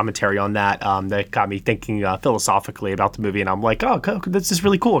the commentary on that that got me thinking philosophically about the movie. And I'm like, oh, this is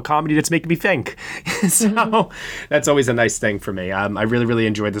really cool. A comedy that's making me think. So that's always a nice thing for me. I really, really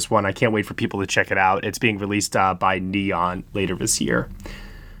enjoyed this one. I can't wait for people to check it out. It's being released by Neon later this year.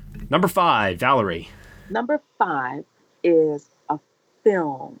 Number 5, Valerie. Number 5 is a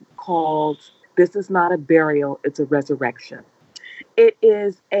film called This Is Not a Burial, It's a Resurrection. It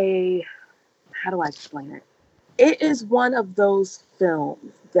is how do I explain it? It is one of those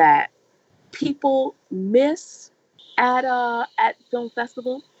films that people miss at film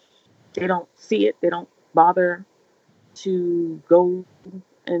festivals. They don't see it. They don't bother to go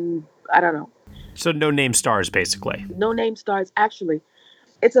and I don't know. So no name stars, basically. No name stars. Actually,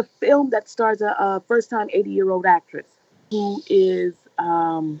 it's a film that stars a first-time 80-year-old actress who is,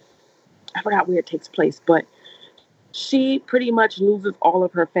 I forgot where it takes place, but she pretty much loses all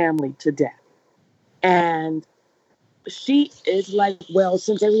of her family to death. And she is like, well,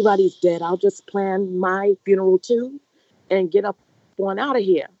 since everybody's dead, I'll just plan my funeral too and get up on out of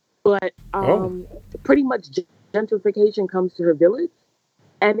here. But pretty much gentrification comes to her village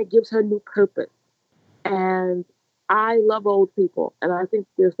and it gives her new purpose. And I love old people and I think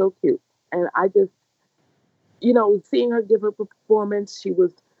they're so cute. And I just, you know, seeing her give her performance, she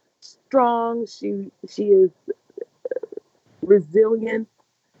was strong. She is resilient.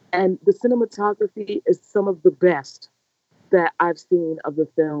 And the cinematography is some of the best that I've seen of the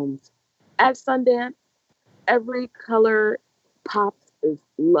films. At Sundance, every color pops, is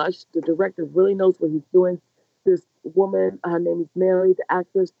lush. The director really knows what he's doing. This woman, her name is Mary, the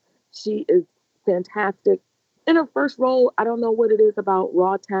actress, she is fantastic. In her first role, I don't know what it is about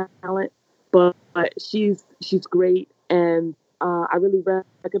raw talent, but she's great. And I really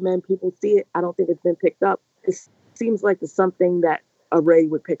recommend people see it. I don't think it's been picked up. It seems like it's something that Array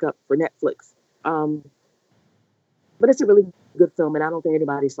would pick up for Netflix. But it's a really good film, and I don't think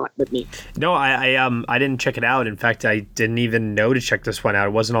anybody saw it but me. No, I didn't check it out. In fact, I didn't even know to check this one out.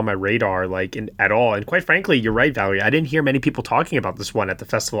 It wasn't on my radar at all. And quite frankly, you're right, Valerie. I didn't hear many people talking about this one at the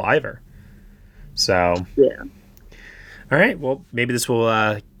festival either. So yeah. All right. Well, maybe this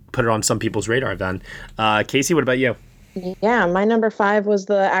will put it on some people's radar then. Casey, what about you? Yeah, my number 5 was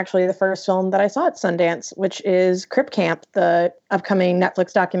actually the first film that I saw at Sundance, which is Crip Camp, the upcoming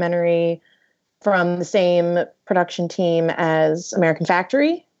Netflix documentary from the same production team as American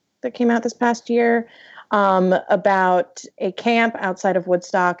Factory that came out this past year, about a camp outside of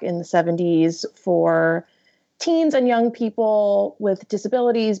Woodstock in the 70s for teens and young people with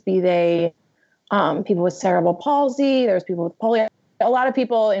disabilities, be they people with cerebral palsy, there's people with polio, a lot of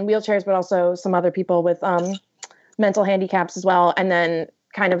people in wheelchairs, but also some other people with mental handicaps as well. And then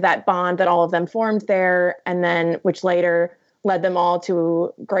kind of that bond that all of them formed there, and then which later led them all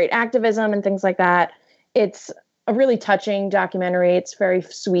to great activism and things like that. It's a really touching documentary. It's very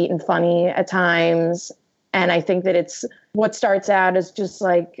sweet and funny at times. And I think that it's what starts out as just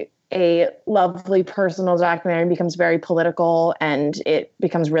like a lovely personal documentary becomes very political, and it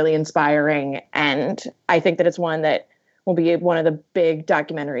becomes really inspiring. And I think that it's one that will be one of the big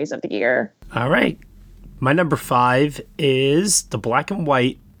documentaries of the year. All right. My number 5 is the black and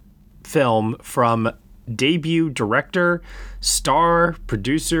white film from debut director, star,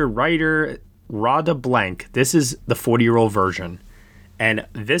 producer, writer, Rada Blank. This is the 40-year-old version. And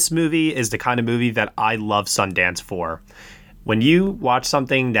this movie is the kind of movie that I love Sundance for. When you watch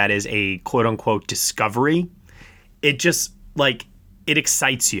something that is a quote-unquote discovery, it just, it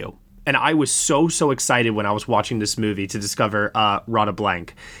excites you. And I was so excited when I was watching this movie to discover Rada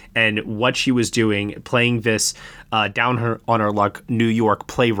Blank and what she was doing, playing this down on her luck New York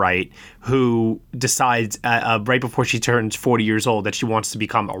playwright who decides right before she turns 40 years old that she wants to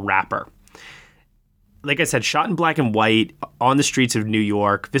become a rapper. Like I said, shot in black and white on the streets of New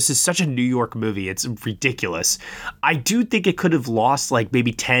York. This is such a New York movie. It's ridiculous. I do think it could have lost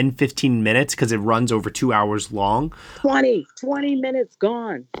maybe 10, 15 minutes because it runs over 2 hours long. 20 minutes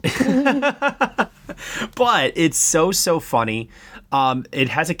gone. But it's so funny. It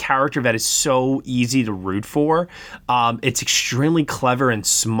has a character that is so easy to root for. It's extremely clever and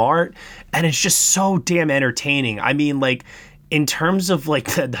smart. And it's just so damn entertaining. I mean, in terms of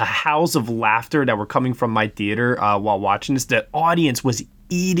the howls of laughter that were coming from my theater while watching this, the audience was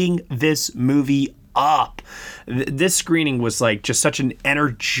eating this movie up. This screening was just such an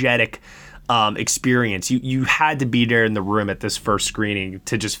energetic experience. You had to be there in the room at this first screening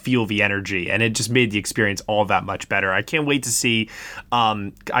to just feel the energy, and it just made the experience all that much better. I can't wait to see.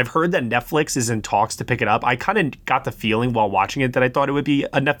 I've heard that Netflix is in talks to pick it up. I kind of got the feeling while watching it that I thought it would be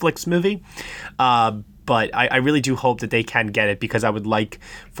a Netflix movie. But I really do hope that they can get it, because I would like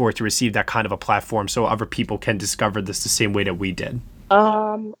for it to receive that kind of a platform so other people can discover this the same way that we did.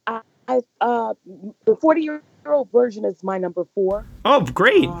 The 40-year-old version is my number 4. Oh,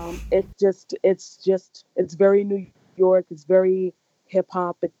 great. It's very New York. It's very hip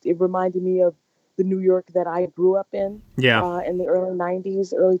hop. It reminded me of the New York that I grew up in. Yeah. In the early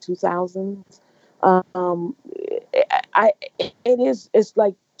 90s, early 2000s.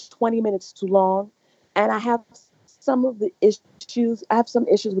 It's 20 minutes too long. And I have some issues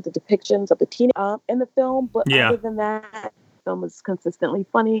with the depictions of the teen in the film, but other than that, the film is consistently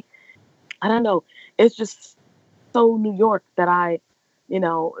funny. I don't know. It's just so New York that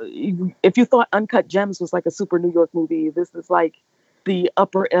if you thought Uncut Gems was a super New York movie, this is the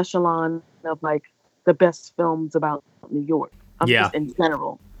upper echelon of the best films about New York. Just in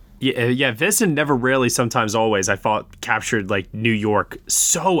general. Yeah, this and Never Rarely Sometimes Always, I thought captured New York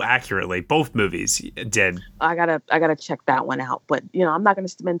so accurately. Both movies did. I gotta check that one out, but I'm not gonna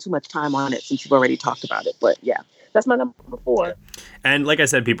spend too much time on it since you've already talked about it. But yeah, that's my number 4. And like I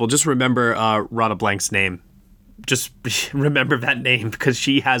said, people, just remember Rada Blank's name. Just remember that name because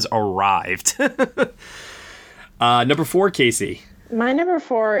she has arrived. Number 4, Casey. My number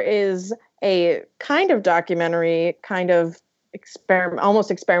 4 is a kind of documentary, kind of almost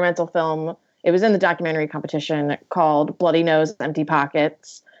experimental film. It was in the documentary competition called Bloody Nose, Empty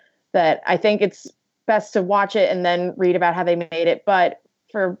Pockets, that I think it's best to watch it and then read about how they made it. But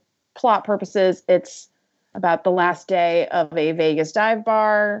for plot purposes, it's about the last day of a Vegas dive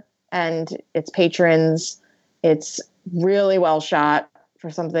bar and its patrons. It's really well shot for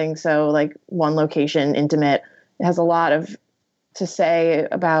something so one location, intimate. It has a lot to say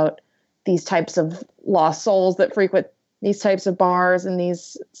about these types of lost souls that frequent these types of bars in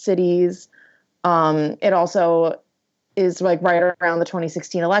these cities. It also is right around the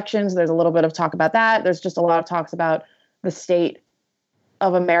 2016 elections. There's a little bit of talk about that. There's just a lot of talks about the state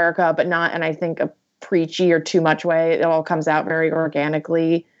of America, but not, and I think preachy or too much way. It all comes out very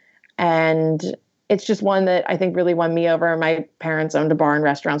organically. And it's just one that I think really won me over. My parents owned a bar and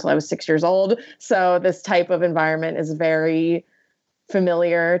restaurant until I was 6 years old. So this type of environment is very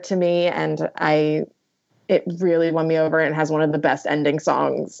familiar to me. And it really won me over and has one of the best ending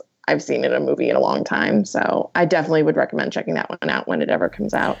songs I've seen in a movie in a long time. So I definitely would recommend checking that one out when it ever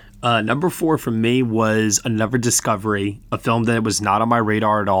comes out. Number 4 for me was Another Discovery, a film that was not on my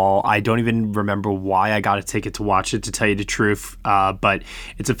radar at all. I don't even remember why I got a ticket to watch it, to tell you the truth. But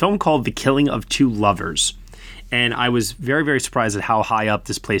it's a film called The Killing of Two Lovers. And I was very, very surprised at how high up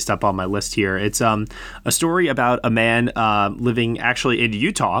this placed up on my list here. It's a story about a man living actually in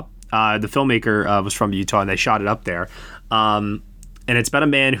Utah. The filmmaker was from Utah, and they shot it up there. And it's about a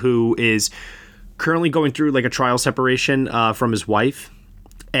man who is currently going through like a trial separation from his wife.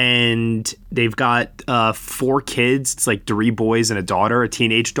 And they've got 4 kids. It's like 3 boys and a daughter, a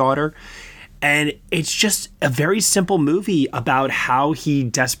teenage daughter. And it's just a very simple movie about how he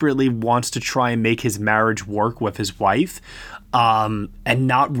desperately wants to try and make his marriage work with his wife, and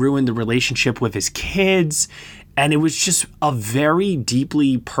not ruin the relationship with his kids. And it was just a very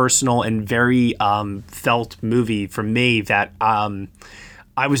deeply personal and very felt movie for me that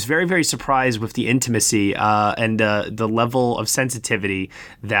I was very, very surprised with the intimacy and the level of sensitivity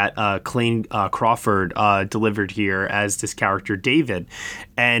that Clayne Crawford delivered here as this character, David.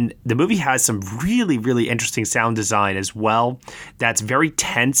 And the movie has some really, really interesting sound design as well that's very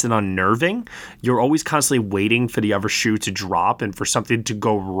tense and unnerving. You're always constantly waiting for the other shoe to drop and for something to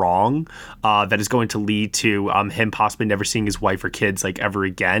go wrong that is going to lead to him possibly never seeing his wife or kids like ever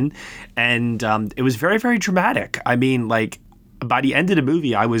again. And it was very, very dramatic. I mean, like, by the end of the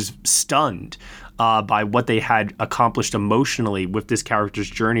movie, I was stunned by what they had accomplished emotionally with this character's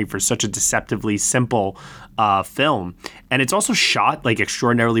journey for such a deceptively simple film. And it's also shot like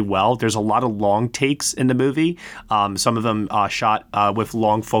extraordinarily well. There's a lot of long takes in the movie. Some of them shot with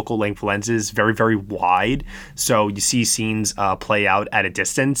long focal length lenses, very, very wide. So you see scenes play out at a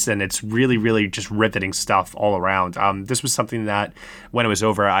distance, and it's really, really just riveting stuff all around. This was something that when it was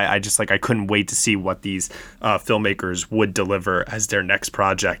over, I just like, I couldn't wait to see what these filmmakers would deliver as their next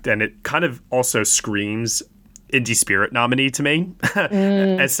project. And it kind of also screams Indie Spirit nominee to me.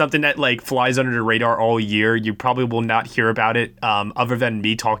 As something that like flies under the radar all year. You probably will not hear about it other than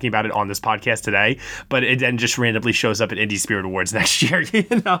me talking about it on this podcast today, but it then just randomly shows up at Indie Spirit Awards next year, you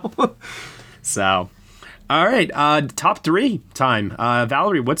know? So, all right, top 3 time.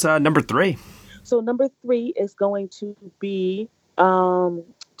 Valerie, what's number 3? So number 3 is going to be 2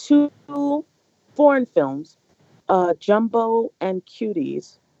 foreign films, Jumbo and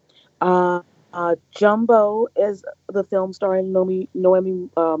Cuties. Jumbo is the film starring Noemi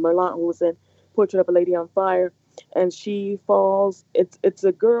Merlant, who was in Portrait of a Lady on Fire, and she falls. It's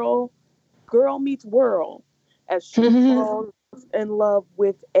a girl meets world, as she falls in love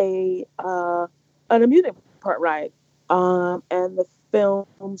with an amusement park ride, and the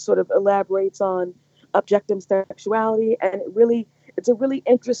film sort of elaborates on objective sexuality, and it's a really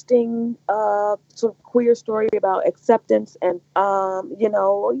interesting sort of queer story about acceptance. And,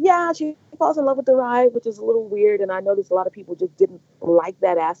 she falls in love with the ride, which is a little weird. And I know there's a lot of people just didn't like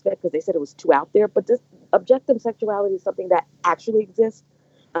that aspect because they said it was too out there. But this objective sexuality is something that actually exists.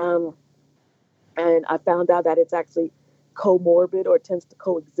 And I found out that it's actually comorbid or tends to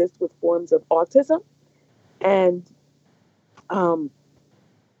coexist with forms of autism. And Noemi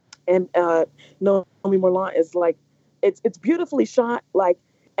Merlant is like, it's beautifully shot, like,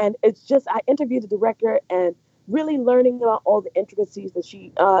 and it's just, I interviewed the director and really learning about all the intricacies that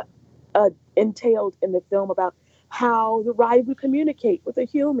she entailed in the film about how the ride would communicate with a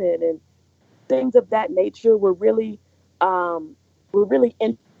human and things of that nature were really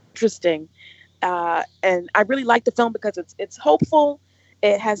interesting. And I really like the film because it's hopeful.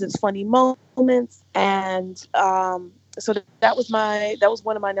 It has its funny moments, and so that was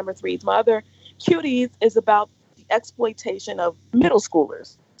one of my number 3s. My other Cuties is about the exploitation of middle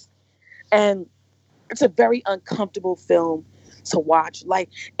schoolers, and it's a very uncomfortable film to watch. Like,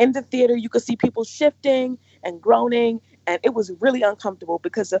 in the theater, you could see people shifting and groaning, and it was really uncomfortable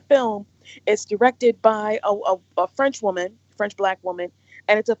because the film is directed by a French Black woman,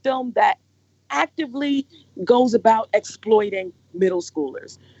 and it's a film that actively goes about exploiting middle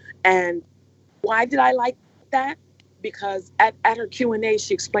schoolers. And why did I like that? Because at her Q&A,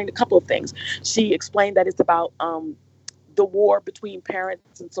 she explained a couple of things. She explained that it's about the war between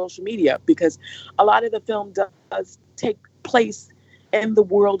parents and social media, because a lot of the film does take place in the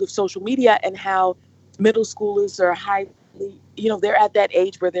world of social media, and how middle schoolers are highly, they're at that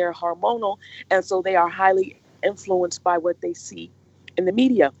age where they're hormonal, and so they are highly influenced by what they see in the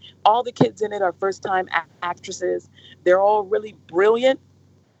media. All the kids in it are first-time actresses. They're all really brilliant.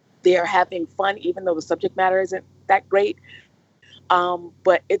 They're having fun, even though the subject matter isn't that great.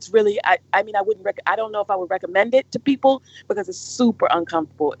 But it's really, I mean, I don't know if I would recommend it to people because it's super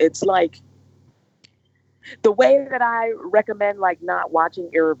uncomfortable. It's like, the way that I recommend like not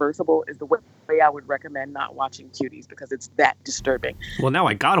watching Irreversible is the way I would recommend not watching Cuties, because it's that disturbing. Well, now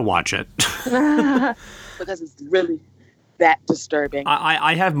I gotta watch it. Because it's really that disturbing.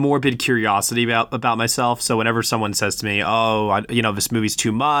 I have morbid curiosity about myself, so whenever someone says to me, oh, this movie's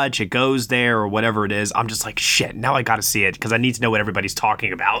too much, it goes there, or whatever it is, I'm just like, shit, now I gotta see it, because I need to know what everybody's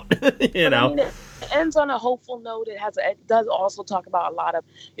talking about. I mean, it ends on a hopeful note. It does also talk about a lot of,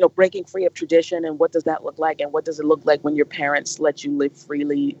 breaking free of tradition, and what does that look like, and what does it look like when your parents let you live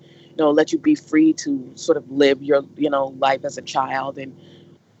freely, let you be free to sort of live your, life as a child, and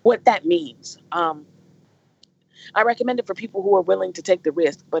what that means. I recommend it for people who are willing to take the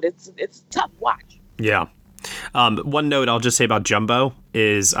risk, but it's a tough watch. Yeah. One note I'll just say about Jumbo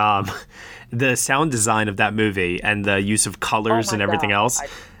is the sound design of that movie and the use of colors and everything else.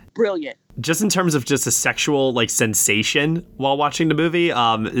 Brilliant. Just in terms of just a sexual sensation while watching the movie,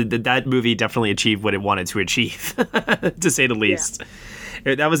 that movie definitely achieved what it wanted to achieve, to say the least.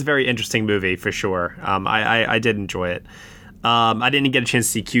 Yeah. That was a very interesting movie for sure. I did enjoy it. I didn't get a chance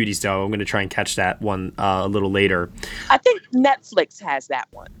to see Cuties, though. I'm going to try and catch that one a little later. I think Netflix has that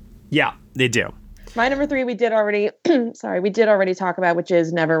one. Yeah, they do. My number 3 we did already talk about, which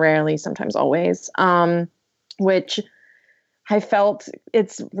is Never, Rarely, Sometimes, Always, which I felt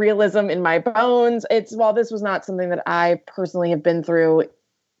it's realism in my bones. While this was not something that I personally have been through,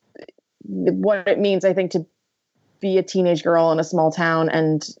 what it means, I think, to be a teenage girl in a small town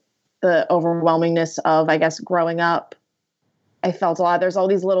and the overwhelmingness of, I guess, growing up. I felt a lot. There's all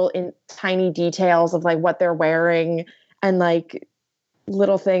these little tiny details of like what they're wearing and like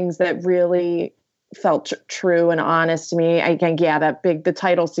little things that really felt true and honest to me. The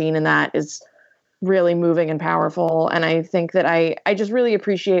title scene in that is really moving and powerful. And I think that I just really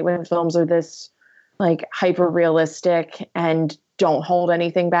appreciate when films are this like hyper realistic and don't hold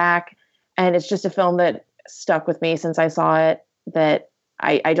anything back. And it's just a film that stuck with me since I saw it, that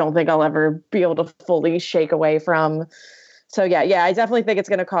I don't think I'll ever be able to fully shake away from. So yeah, I definitely think it's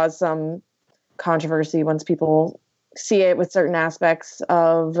going to cause some controversy once people see it with certain aspects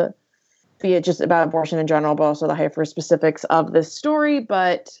of, be it just about abortion in general, but also the hyper specifics of this story.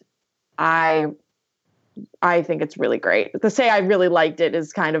 But I think it's really great. To say I really liked it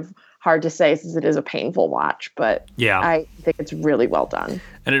is kind of hard to say since it is a painful watch, but yeah, I think it's really well done.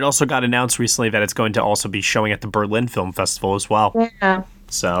 And it also got announced recently that it's going to also be showing at the Berlin Film Festival as well. Yeah.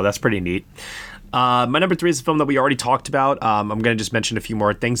 So that's pretty neat. My number 3 is a film that we already talked about. I'm going to just mention a few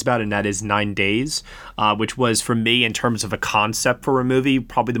more things about it, and that is 9 Days, which was, for me, in terms of a concept for a movie,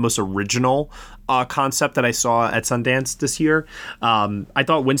 probably the most original concept that I saw at Sundance this year. I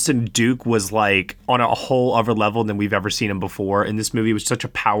thought Winston Duke was like on a whole other level than we've ever seen him before. In this movie, it was such a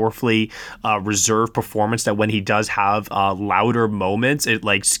powerfully reserved performance that when he does have louder moments, it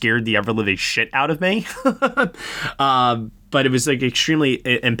like scared the ever living shit out of me. But it was like extremely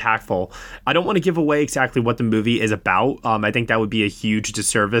impactful. I don't want to give away exactly what the movie is about. I think that would be a huge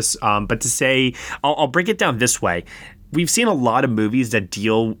disservice. But to say, I'll break it down this way. We've seen a lot of movies that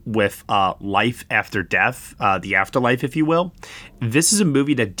deal with life after death, the afterlife, if you will. This is a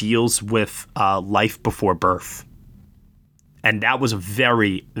movie that deals with life before birth. And that was a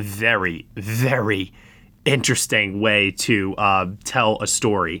very, very, very interesting way to tell a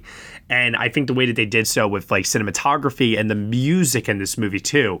story. And I think the way that they did so with like cinematography and the music in this movie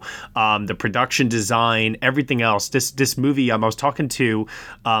too, the production design, everything else, this movie, I was talking to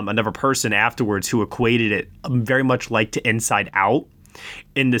another person afterwards who equated it very much like to Inside Out,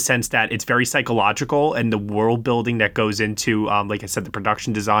 in the sense that it's very psychological, and the world building that goes into, like I said, the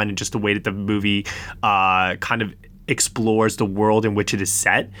production design and just the way that the movie kind of explores the world in which it is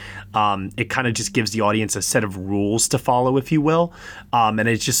set. It kind of just gives the audience a set of rules to follow, if you will. And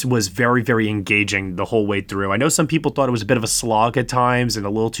it just was very, very engaging the whole way through. I know some people thought it was a bit of a slog at times and a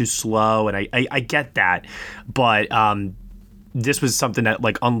little too slow, and I get that. But this was something that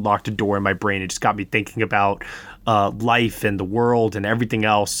like unlocked a door in my brain. It just got me thinking about life and the world and everything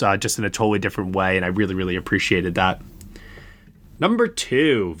else just in a totally different way. And I really, really appreciated that. Number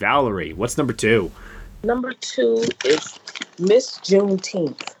 2, Valerie. What's number 2? Number 2 is Miss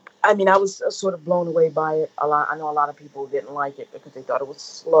Juneteenth. I mean, I was sort of blown away by it a lot. I know a lot of people didn't like it because they thought it was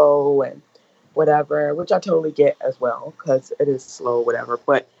slow and whatever, which I totally get as well, because it is slow, whatever.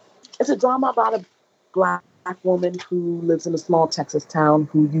 But it's a drama about a black woman who lives in a small Texas town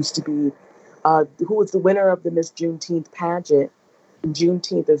who used to be, who was the winner of the Miss Juneteenth pageant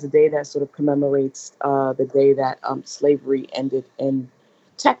Juneteenth is a day that sort of commemorates the day that slavery ended in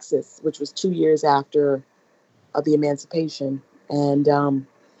Texas, which was 2 years after the emancipation. And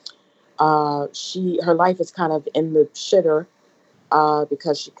her life is kind of in the shitter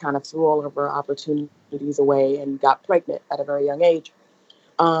because she kind of threw all of her opportunities away and got pregnant at a very young age.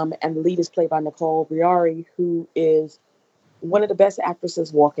 And the lead is played by Nicole Briari, who is one of the best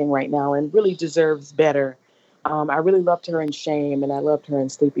actresses walking right now and really deserves better. I really loved her in Shame, and I loved her in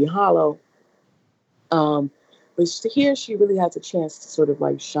Sleepy Hollow. But here she really has a chance to sort of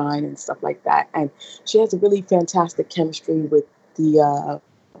like shine and stuff like that. And she has a really fantastic chemistry with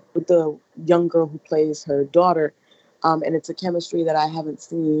the young girl who plays her daughter. And it's a chemistry that I haven't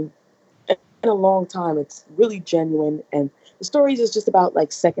seen in a long time. It's really genuine. And the story is just about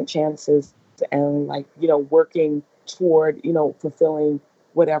like second chances and like, working toward, fulfilling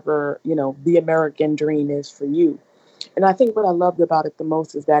whatever, the American dream is for you. And I think what I loved about it the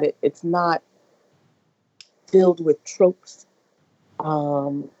most is that it's not filled with tropes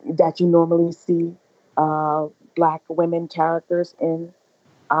that you normally see Black women characters in,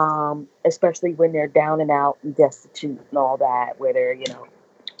 especially when they're down and out and destitute and all that, where they're,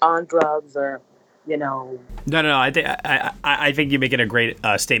 on drugs or, No. I think you're making a great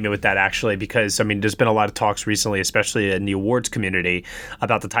statement with that, actually, because there's been a lot of talks recently, especially in the awards community,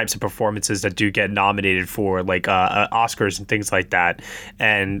 about the types of performances that do get nominated for like Oscars and things like that.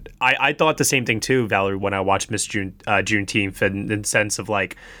 And I thought the same thing too, Valerie, when I watched Miss Juneteenth, in the sense of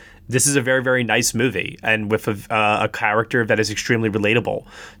like, this is a very, very nice movie, and with a character that is extremely relatable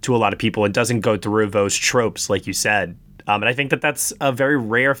to a lot of people and doesn't go through those tropes, like you said. And I think that that's a very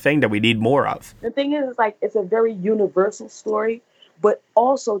rare thing that we need more of. The thing is, like, it's a very universal story, but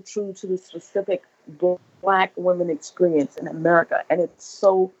also true to the specific Black women experience in America. And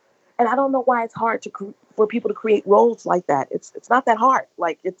and I don't know why it's hard for people to create roles like that. It's not that hard.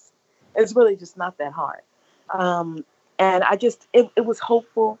 Like, it's really just not that hard. And it was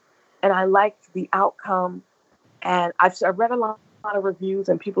hopeful, and I liked the outcome. And I've read a lot of reviews,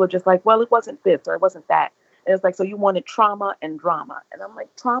 and people are just like, well, it wasn't this or it wasn't that. And it's like, so you wanted trauma and drama. And I'm like,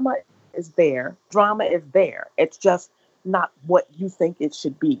 trauma is there. Drama is there. It's just not what you think it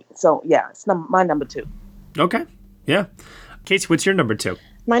should be. So, yeah, it's my number 2. Okay. Yeah. Casey, what's your number 2?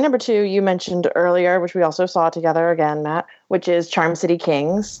 My number 2, you mentioned earlier, which we also saw together again, Matt, which is Charm City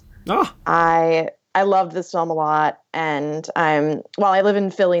Kings. Oh. I loved this film a lot. And I live in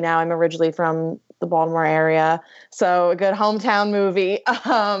Philly now. I'm originally from the Baltimore area. So a good hometown movie.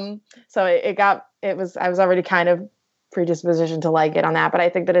 So I was already kind of predispositioned to like it on that, but I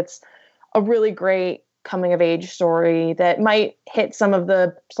think that it's a really great coming of age story that might hit some of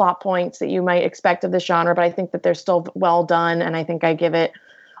the plot points that you might expect of the genre, but I think that they're still well done. And I think I give it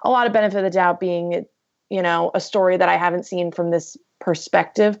a lot of benefit of the doubt, being, a story that I haven't seen from this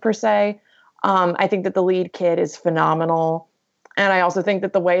perspective per se. I think that the lead kid is phenomenal. And I also think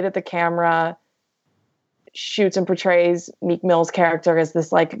that the way that the camera shoots and portrays Meek Mill's character as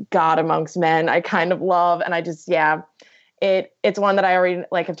this like God amongst men, I kind of love. And I just, it's one that I already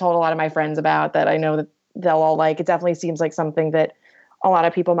like have told a lot of my friends about, that I know that they'll all like. It definitely seems like something that a lot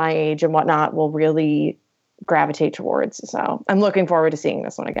of people my age and whatnot will really gravitate towards. So I'm looking forward to seeing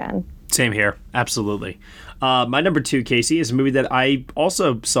this one again. Same here. Absolutely. My number 2, Casey, is a movie that I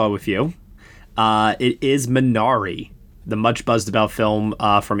also saw with you. It is Minari, the much buzzed about film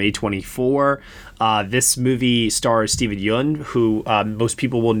from A24. This movie stars Steven Yeun, who most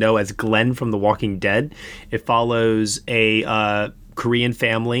people will know as Glenn from The Walking Dead. It follows a Korean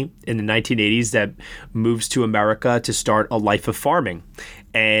family in the 1980s that moves to America to start a life of farming.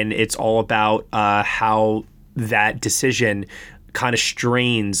 And it's all about how that decision kind of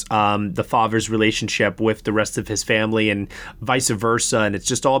strains the father's relationship with the rest of his family and vice versa. And it's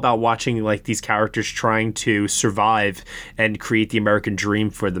just all about watching like these characters trying to survive and create the American dream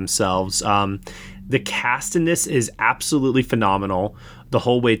for themselves. The cast in this is absolutely phenomenal the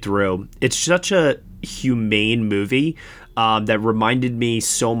whole way through. It's such a humane movie that reminded me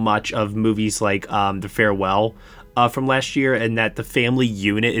so much of movies like The Farewell from last year, and that the family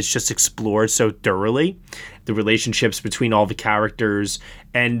unit is just explored so thoroughly. The relationships between all the characters,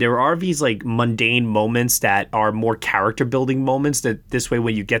 and there are these like mundane moments that are more character building moments, that this way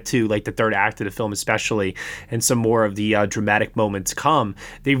when you get to like the third act of the film especially, and some more of the dramatic moments come,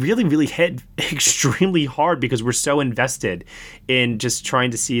 they really hit extremely hard, because we're so invested in just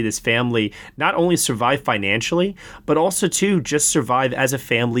trying to see this family not only survive financially, but also to just survive as a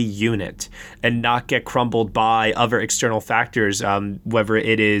family unit and not get crumbled by other external factors, whether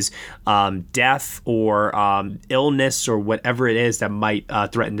it is death or illness or whatever it is that might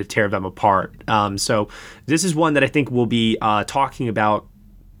threaten to tear them apart. So this is one that I think we'll be talking about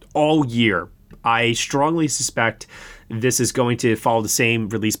all year. I strongly suspect this is going to follow the same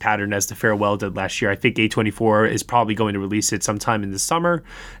release pattern as The Farewell did last year. I think A24 is probably going to release it sometime in the summer,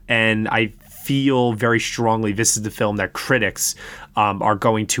 and I feel very strongly this is the film that critics are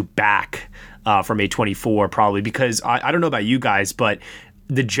going to back from A24 probably, because I don't know about you guys, but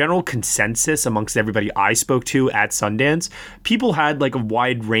the general consensus amongst everybody I spoke to at Sundance, people had like a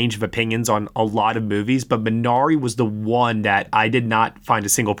wide range of opinions on a lot of movies, but Minari was the one that I did not find a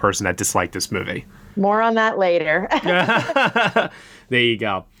single person that disliked this movie. More on that later. There you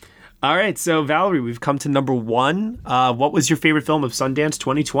go. All right, so Valerie, we've come to number one. What was your favorite film of Sundance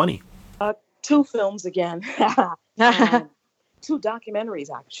 2020? Two films again. Two documentaries,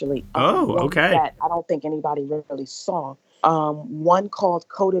 actually. Okay. That I don't think anybody really saw. One called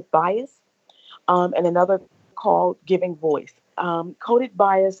Coded Bias, and another called Giving Voice. Coded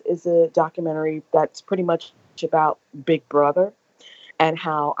Bias is a documentary that's pretty much about Big Brother and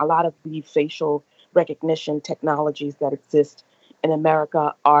how a lot of the facial recognition technologies that exist in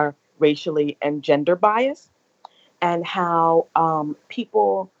America are racially and gender biased, and how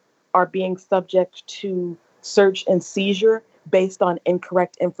people are being subject to search and seizure based on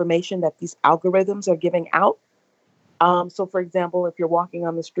incorrect information that these algorithms are giving out. So, for example, if you're walking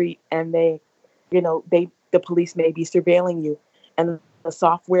on the street and the police may be surveilling you, and the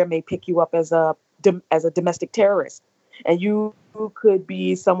software may pick you up as a domestic terrorist, and you could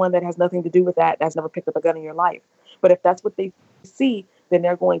be someone that has nothing to do with that, that's never picked up a gun in your life. But if that's what they see, then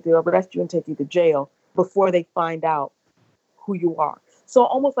they're going to arrest you and take you to jail before they find out who you are. So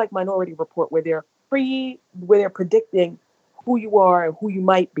almost like Minority Report, where they're predicting who you are and who you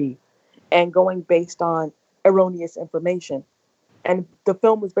might be, and going based on erroneous information. And the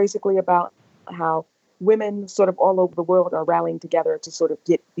film was basically about how women sort of all over the world are rallying together to sort of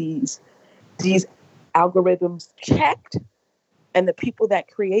get these algorithms checked, and the people that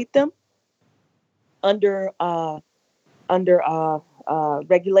create them under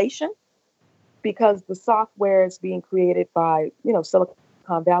regulation, because the software is being created by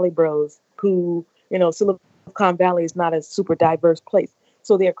Silicon Valley bros who Silicon Valley is not a super diverse place.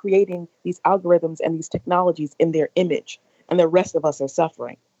 So they're creating these algorithms and these technologies in their image, and the rest of us are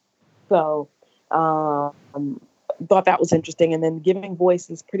suffering. So thought that was interesting. And then Giving Voice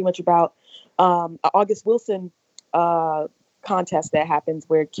is pretty much about August Wilson contest that happens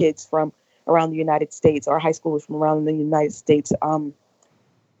where kids from around the United States, or high schoolers from around the United States,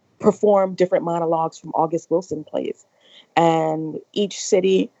 perform different monologues from August Wilson plays. And each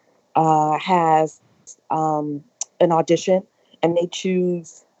city has an audition, and they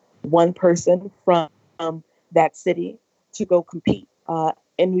choose one person from that city to go compete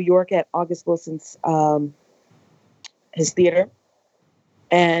in New York at August Wilson's his theater.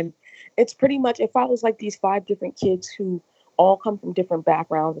 And it's pretty much, it follows like these 5 different kids who all come from different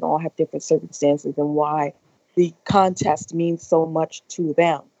backgrounds and all have different circumstances, and why the contest means so much to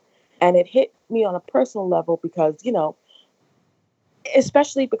them. And it hit me on a personal level because,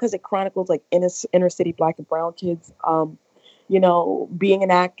 especially because it chronicles like inner city Black and brown kids. Being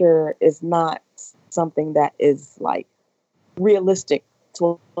an actor is not something that is like realistic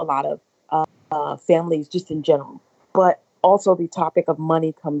to a lot of families just in general. But also the topic of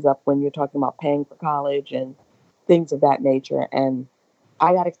money comes up when you're talking about paying for college and things of that nature. And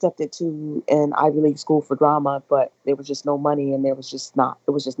I got accepted to an Ivy League school for drama, but there was just no money, and it was just not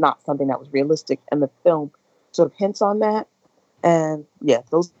something that was realistic. And the film sort of hints on that. And yeah,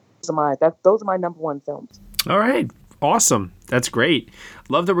 those are my number one films. All right. Awesome. That's great.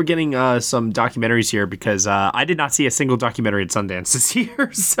 Love that we're getting some documentaries here, because I did not see a single documentary at Sundance this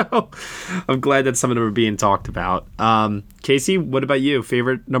year. So I'm glad that some of them are being talked about. Casey, what about you?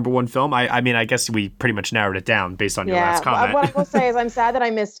 Favorite number one film? I mean, I guess we pretty much narrowed it down based on your last comment. What I will say is I'm sad that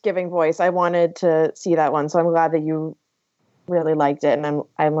I missed Giving Voice. I wanted to see that one. So I'm glad that you really liked it, and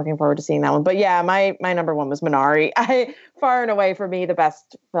I'm looking forward to seeing that one. But yeah, my number one was Minari. Far and away for me, the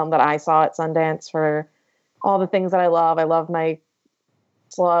best film that I saw at Sundance for all the things that I love. I love my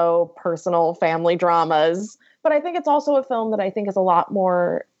slow, personal family dramas. But I think it's also a film that I think has a lot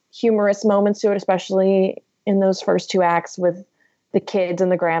more humorous moments to it, especially in those first 2 acts with the kids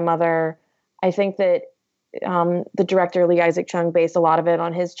and the grandmother. I think that the director, Lee Isaac Chung, based a lot of it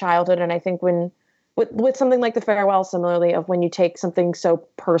on his childhood. And I think with something like The Farewell, similarly, of when you take something so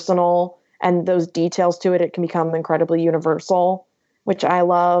personal and those details to it, it can become incredibly universal, which I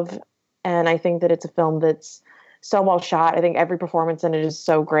love. And I think that it's a film that's so well shot. I think every performance in it is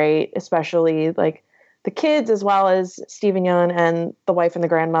so great, especially like the kids, as well as Stephen Yeun and the wife and the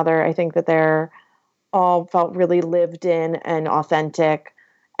grandmother. I think that they're all felt really lived in and authentic.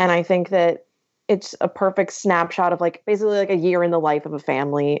 And I think that it's a perfect snapshot of like basically like a year in the life of a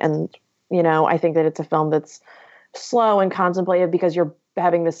family. And, I think that it's a film that's slow and contemplative because you're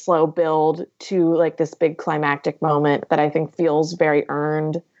having this slow build to like this big climactic moment that I think feels very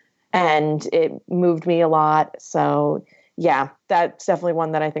earned, and it moved me a lot. So yeah, that's definitely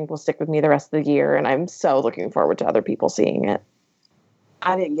one that I think will stick with me the rest of the year. And I'm so looking forward to other people seeing it.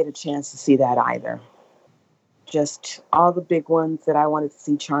 I didn't get a chance to see that either. Just all the big ones that I wanted to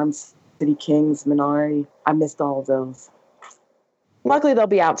see, Charm City Kings, Minari. I missed all of those. Luckily, they'll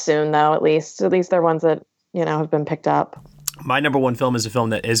be out soon, though, at least. At least they're ones that, have been picked up. My number one film is a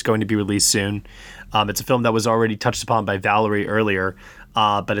film that is going to be released soon. It's a film that was already touched upon by Valerie earlier,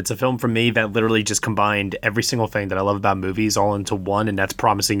 but it's a film for me that literally just combined every single thing that I love about movies all into one, and that's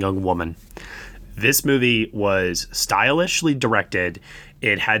Promising Young Woman. This movie was stylishly directed.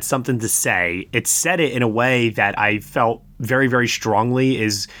 It had something to say. It said it in a way that I felt very, very strongly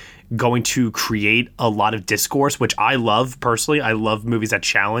is going to create a lot of discourse, which I love personally. I love movies that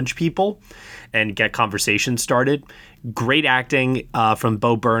challenge people and get conversations started. Great acting from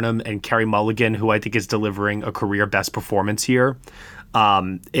Bo Burnham and Carey Mulligan, who I think is delivering a career best performance here.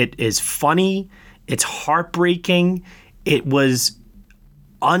 It is funny. It's heartbreaking. It was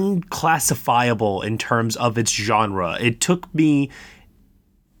unclassifiable in terms of its genre. The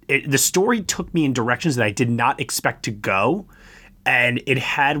story took me in directions that I did not expect to go. And it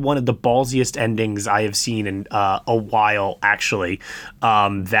had one of the ballsiest endings I have seen in a while, actually,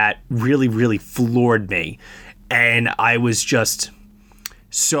 that really, really floored me. And I was just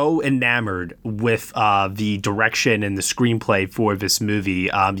so enamored with the direction and the screenplay for this movie.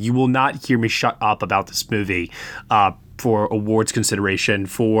 You will not hear me shut up about this movie for awards consideration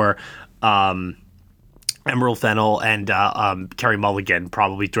for Emerald Fennell and Carey Mulligan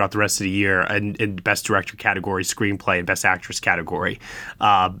probably throughout the rest of the year in Best Director category, Screenplay, and Best Actress category.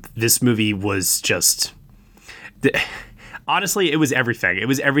 This movie was just... Honestly, it was everything. It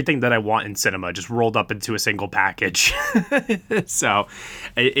was everything that I want in cinema, just rolled up into a single package. So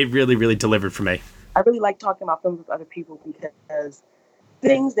it really, really delivered for me. I really like talking about films with other people because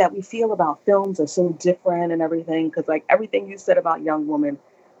things that we feel about films are so different and everything. Because like everything you said about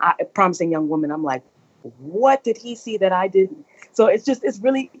Promising Young Woman, I'm like, what did he see that I didn't? So it's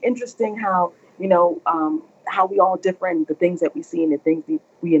really interesting how, how we all different, the things that we see and the things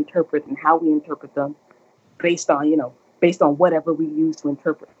we interpret and how we interpret them based on whatever we use to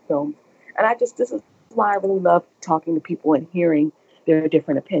interpret films. And this is why I really love talking to people and hearing their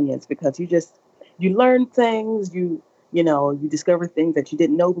different opinions, because you learn things, you discover things that you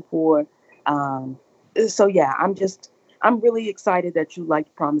didn't know before. So yeah, I'm really excited that you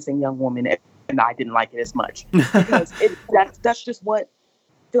liked Promising Young Woman and I didn't like it as much, because that's just what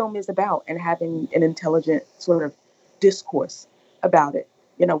film is about, and having an intelligent sort of discourse about it.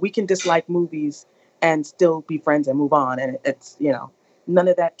 We can dislike movies and still be friends and move on, and it's none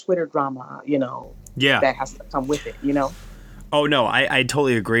of that Twitter drama that has to come with it. Oh no, I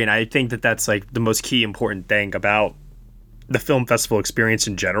totally agree, and I think that that's like the most key important thing about the film festival experience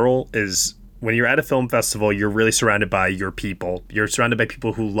in general is, when you're at a film festival, you're really surrounded by your people. You're surrounded by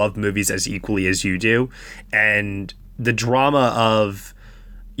people who love movies as equally as you do. And the drama of,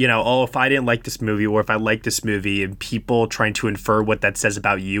 if I didn't like this movie, or if I like this movie, and people trying to infer what that says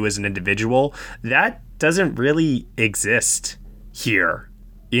about you as an individual, that doesn't really exist here.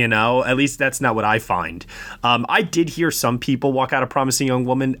 At least that's not what I find. I did hear some people walk out of Promising Young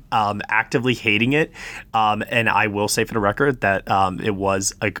Woman actively hating it. And I will say for the record that it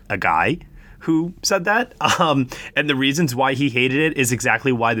was a guy who said that. And the reasons why he hated it is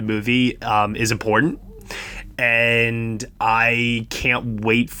exactly why the movie is important. And I can't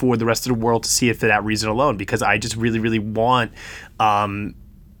wait for the rest of the world to see it for that reason alone, because I just really, really want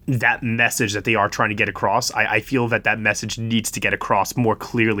that message that they are trying to get across. I feel that message needs to get across more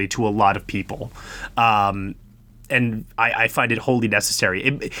clearly to a lot of people. And I find it wholly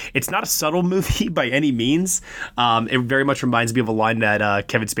necessary. It's not a subtle movie by any means. It very much reminds me of a line that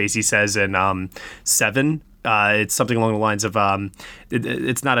Kevin Spacey says in Seven. It's something along the lines of,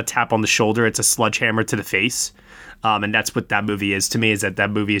 it's not a tap on the shoulder, it's a sledgehammer to the face. And that's what that movie is to me, is that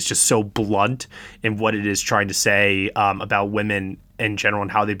movie is just so blunt in what it is trying to say about women in general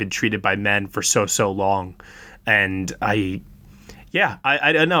and how they've been treated by men for so long. And I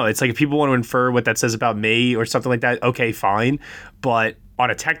don't know. It's like, if people want to infer what that says about me or something like that, okay, fine. But on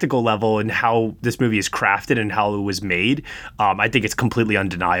a technical level and how this movie is crafted and how it was made, I think it's completely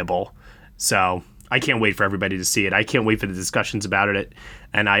undeniable. So I can't wait for everybody to see it. I can't wait for the discussions about it.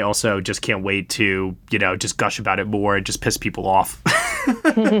 And I also just can't wait to, just gush about it more and just piss people off.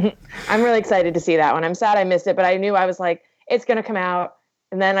 I'm really excited to see that one. I'm sad I missed it, but I knew I was like, it's going to come out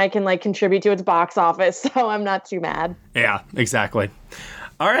and then I can like contribute to its box office. So I'm not too mad. Yeah, exactly.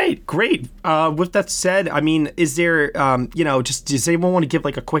 All right, great. With that said, I mean, is there, just does anyone want to give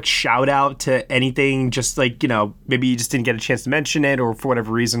like a quick shout out to anything? Just like, maybe you just didn't get a chance to mention it, or for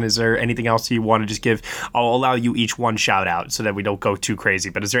whatever reason, is there anything else you want to just give? I'll allow you each one shout out so that we don't go too crazy.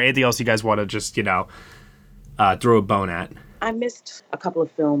 But is there anything else you guys want to just, throw a bone at? I missed a couple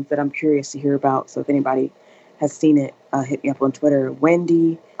of films that I'm curious to hear about. So if anybody has seen it, hit me up on Twitter.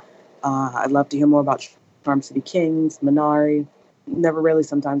 Wendy. I'd love to hear more about Charm City Kings, Minari. Never Really,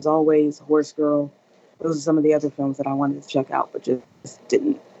 Sometimes Always, Horse Girl. Those are some of the other films that I wanted to check out, but just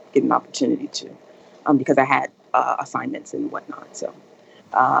didn't get an opportunity to, because I had assignments and whatnot. So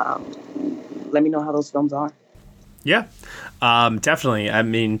let me know how those films are. Yeah, definitely. I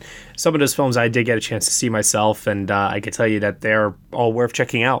mean, some of those films I did get a chance to see myself, and I can tell you that they're all worth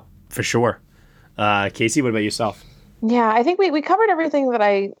checking out for sure. Casey, what about yourself? Yeah, I think we covered everything that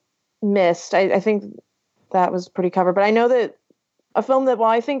I missed. I think that was pretty covered, but I know that a film that,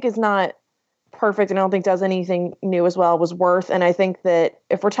 while I think is not perfect and I don't think does anything new as well, was Worth. And I think that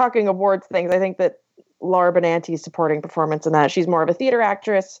if we're talking awards things, I think that Laura Benanti's supporting performance in that, she's more of a theater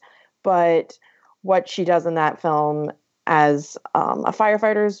actress, but what she does in that film as a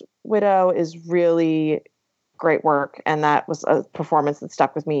firefighter's widow is really great work. And that was a performance that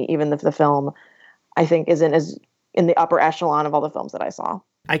stuck with me, even if the film, I think, isn't as in the upper echelon of all the films that I saw.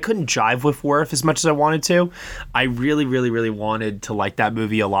 I couldn't jive with Worth as much as I wanted to. I really, really, really wanted to like that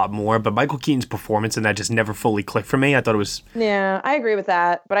movie a lot more, but Michael Keaton's performance in that just never fully clicked for me. I thought it was... Yeah, I agree with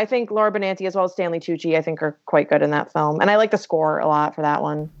that. But I think Laura Benanti as well as Stanley Tucci, I think, are quite good in that film. And I like the score a lot for that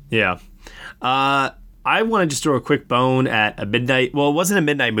one. Yeah. I want to just throw a quick bone at a midnight... Well, it wasn't a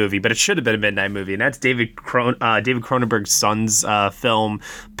midnight movie, but it should have been a midnight movie. And that's David Cronenberg's son's film,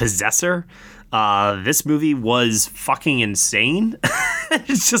 Possessor. This movie was fucking insane.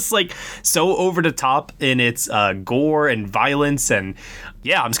 It's just like so over the top in its gore and violence, and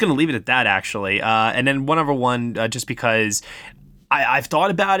yeah, I'm just gonna leave it at that actually. And then one other one, just because I've thought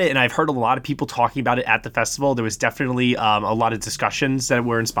about it and I've heard a lot of people talking about it at the festival. There was definitely a lot of discussions that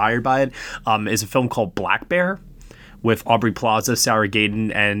were inspired by it. Is a film called Black Bear with Aubrey Plaza, Sarah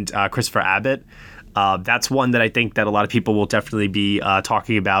Gadon, and Christopher Abbott. That's one that I think that a lot of people will definitely be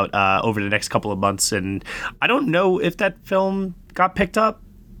talking about over the next couple of months. And I don't know if that film got picked up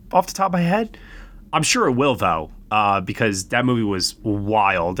off the top of my head. I'm sure it will, though, because that movie was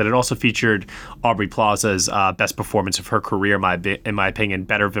wild. And it also featured Aubrey Plaza's best performance of her career, in my opinion,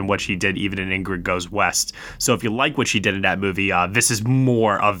 better than what she did even in Ingrid Goes West. So if you like what she did in that movie, this is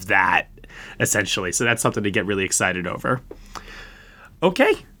more of that, essentially. So that's something to get really excited over.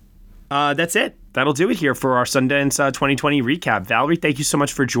 Okay. That's it. That'll do it here for our Sundance 2020 recap. Valerie, thank you so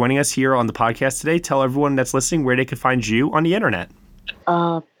much for joining us here on the podcast today. Tell everyone that's listening where they can find you on the internet.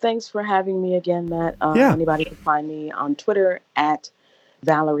 Thanks for having me again, Matt. Yeah. Anybody can find me on Twitter at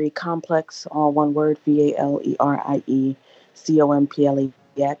Valerie Complex, all one word, VALERIE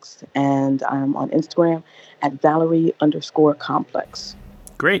COMPLEX. And I'm on Instagram at Valerie_Complex.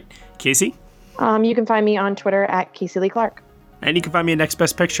 Great. Casey? You can find me on Twitter at Casey Lee Clark. And you can find me at Next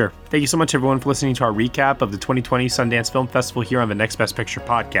Best Picture. Thank you so much, everyone, for listening to our recap of the 2020 Sundance Film Festival here on the Next Best Picture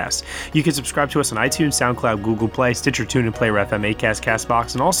podcast. You can subscribe to us on iTunes, SoundCloud, Google Play, Stitcher, TuneIn, Player FM, Acast,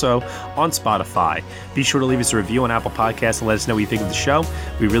 CastBox, and also on Spotify. Be sure to leave us a review on Apple Podcasts and let us know what you think of the show.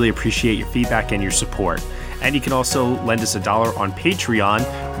 We really appreciate your feedback and your support. And you can also lend us $1 on Patreon,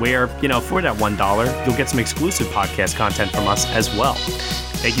 where, for that $1, you'll get some exclusive podcast content from us as well.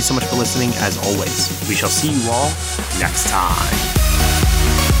 Thank you so much for listening, as always. We shall see you all next time.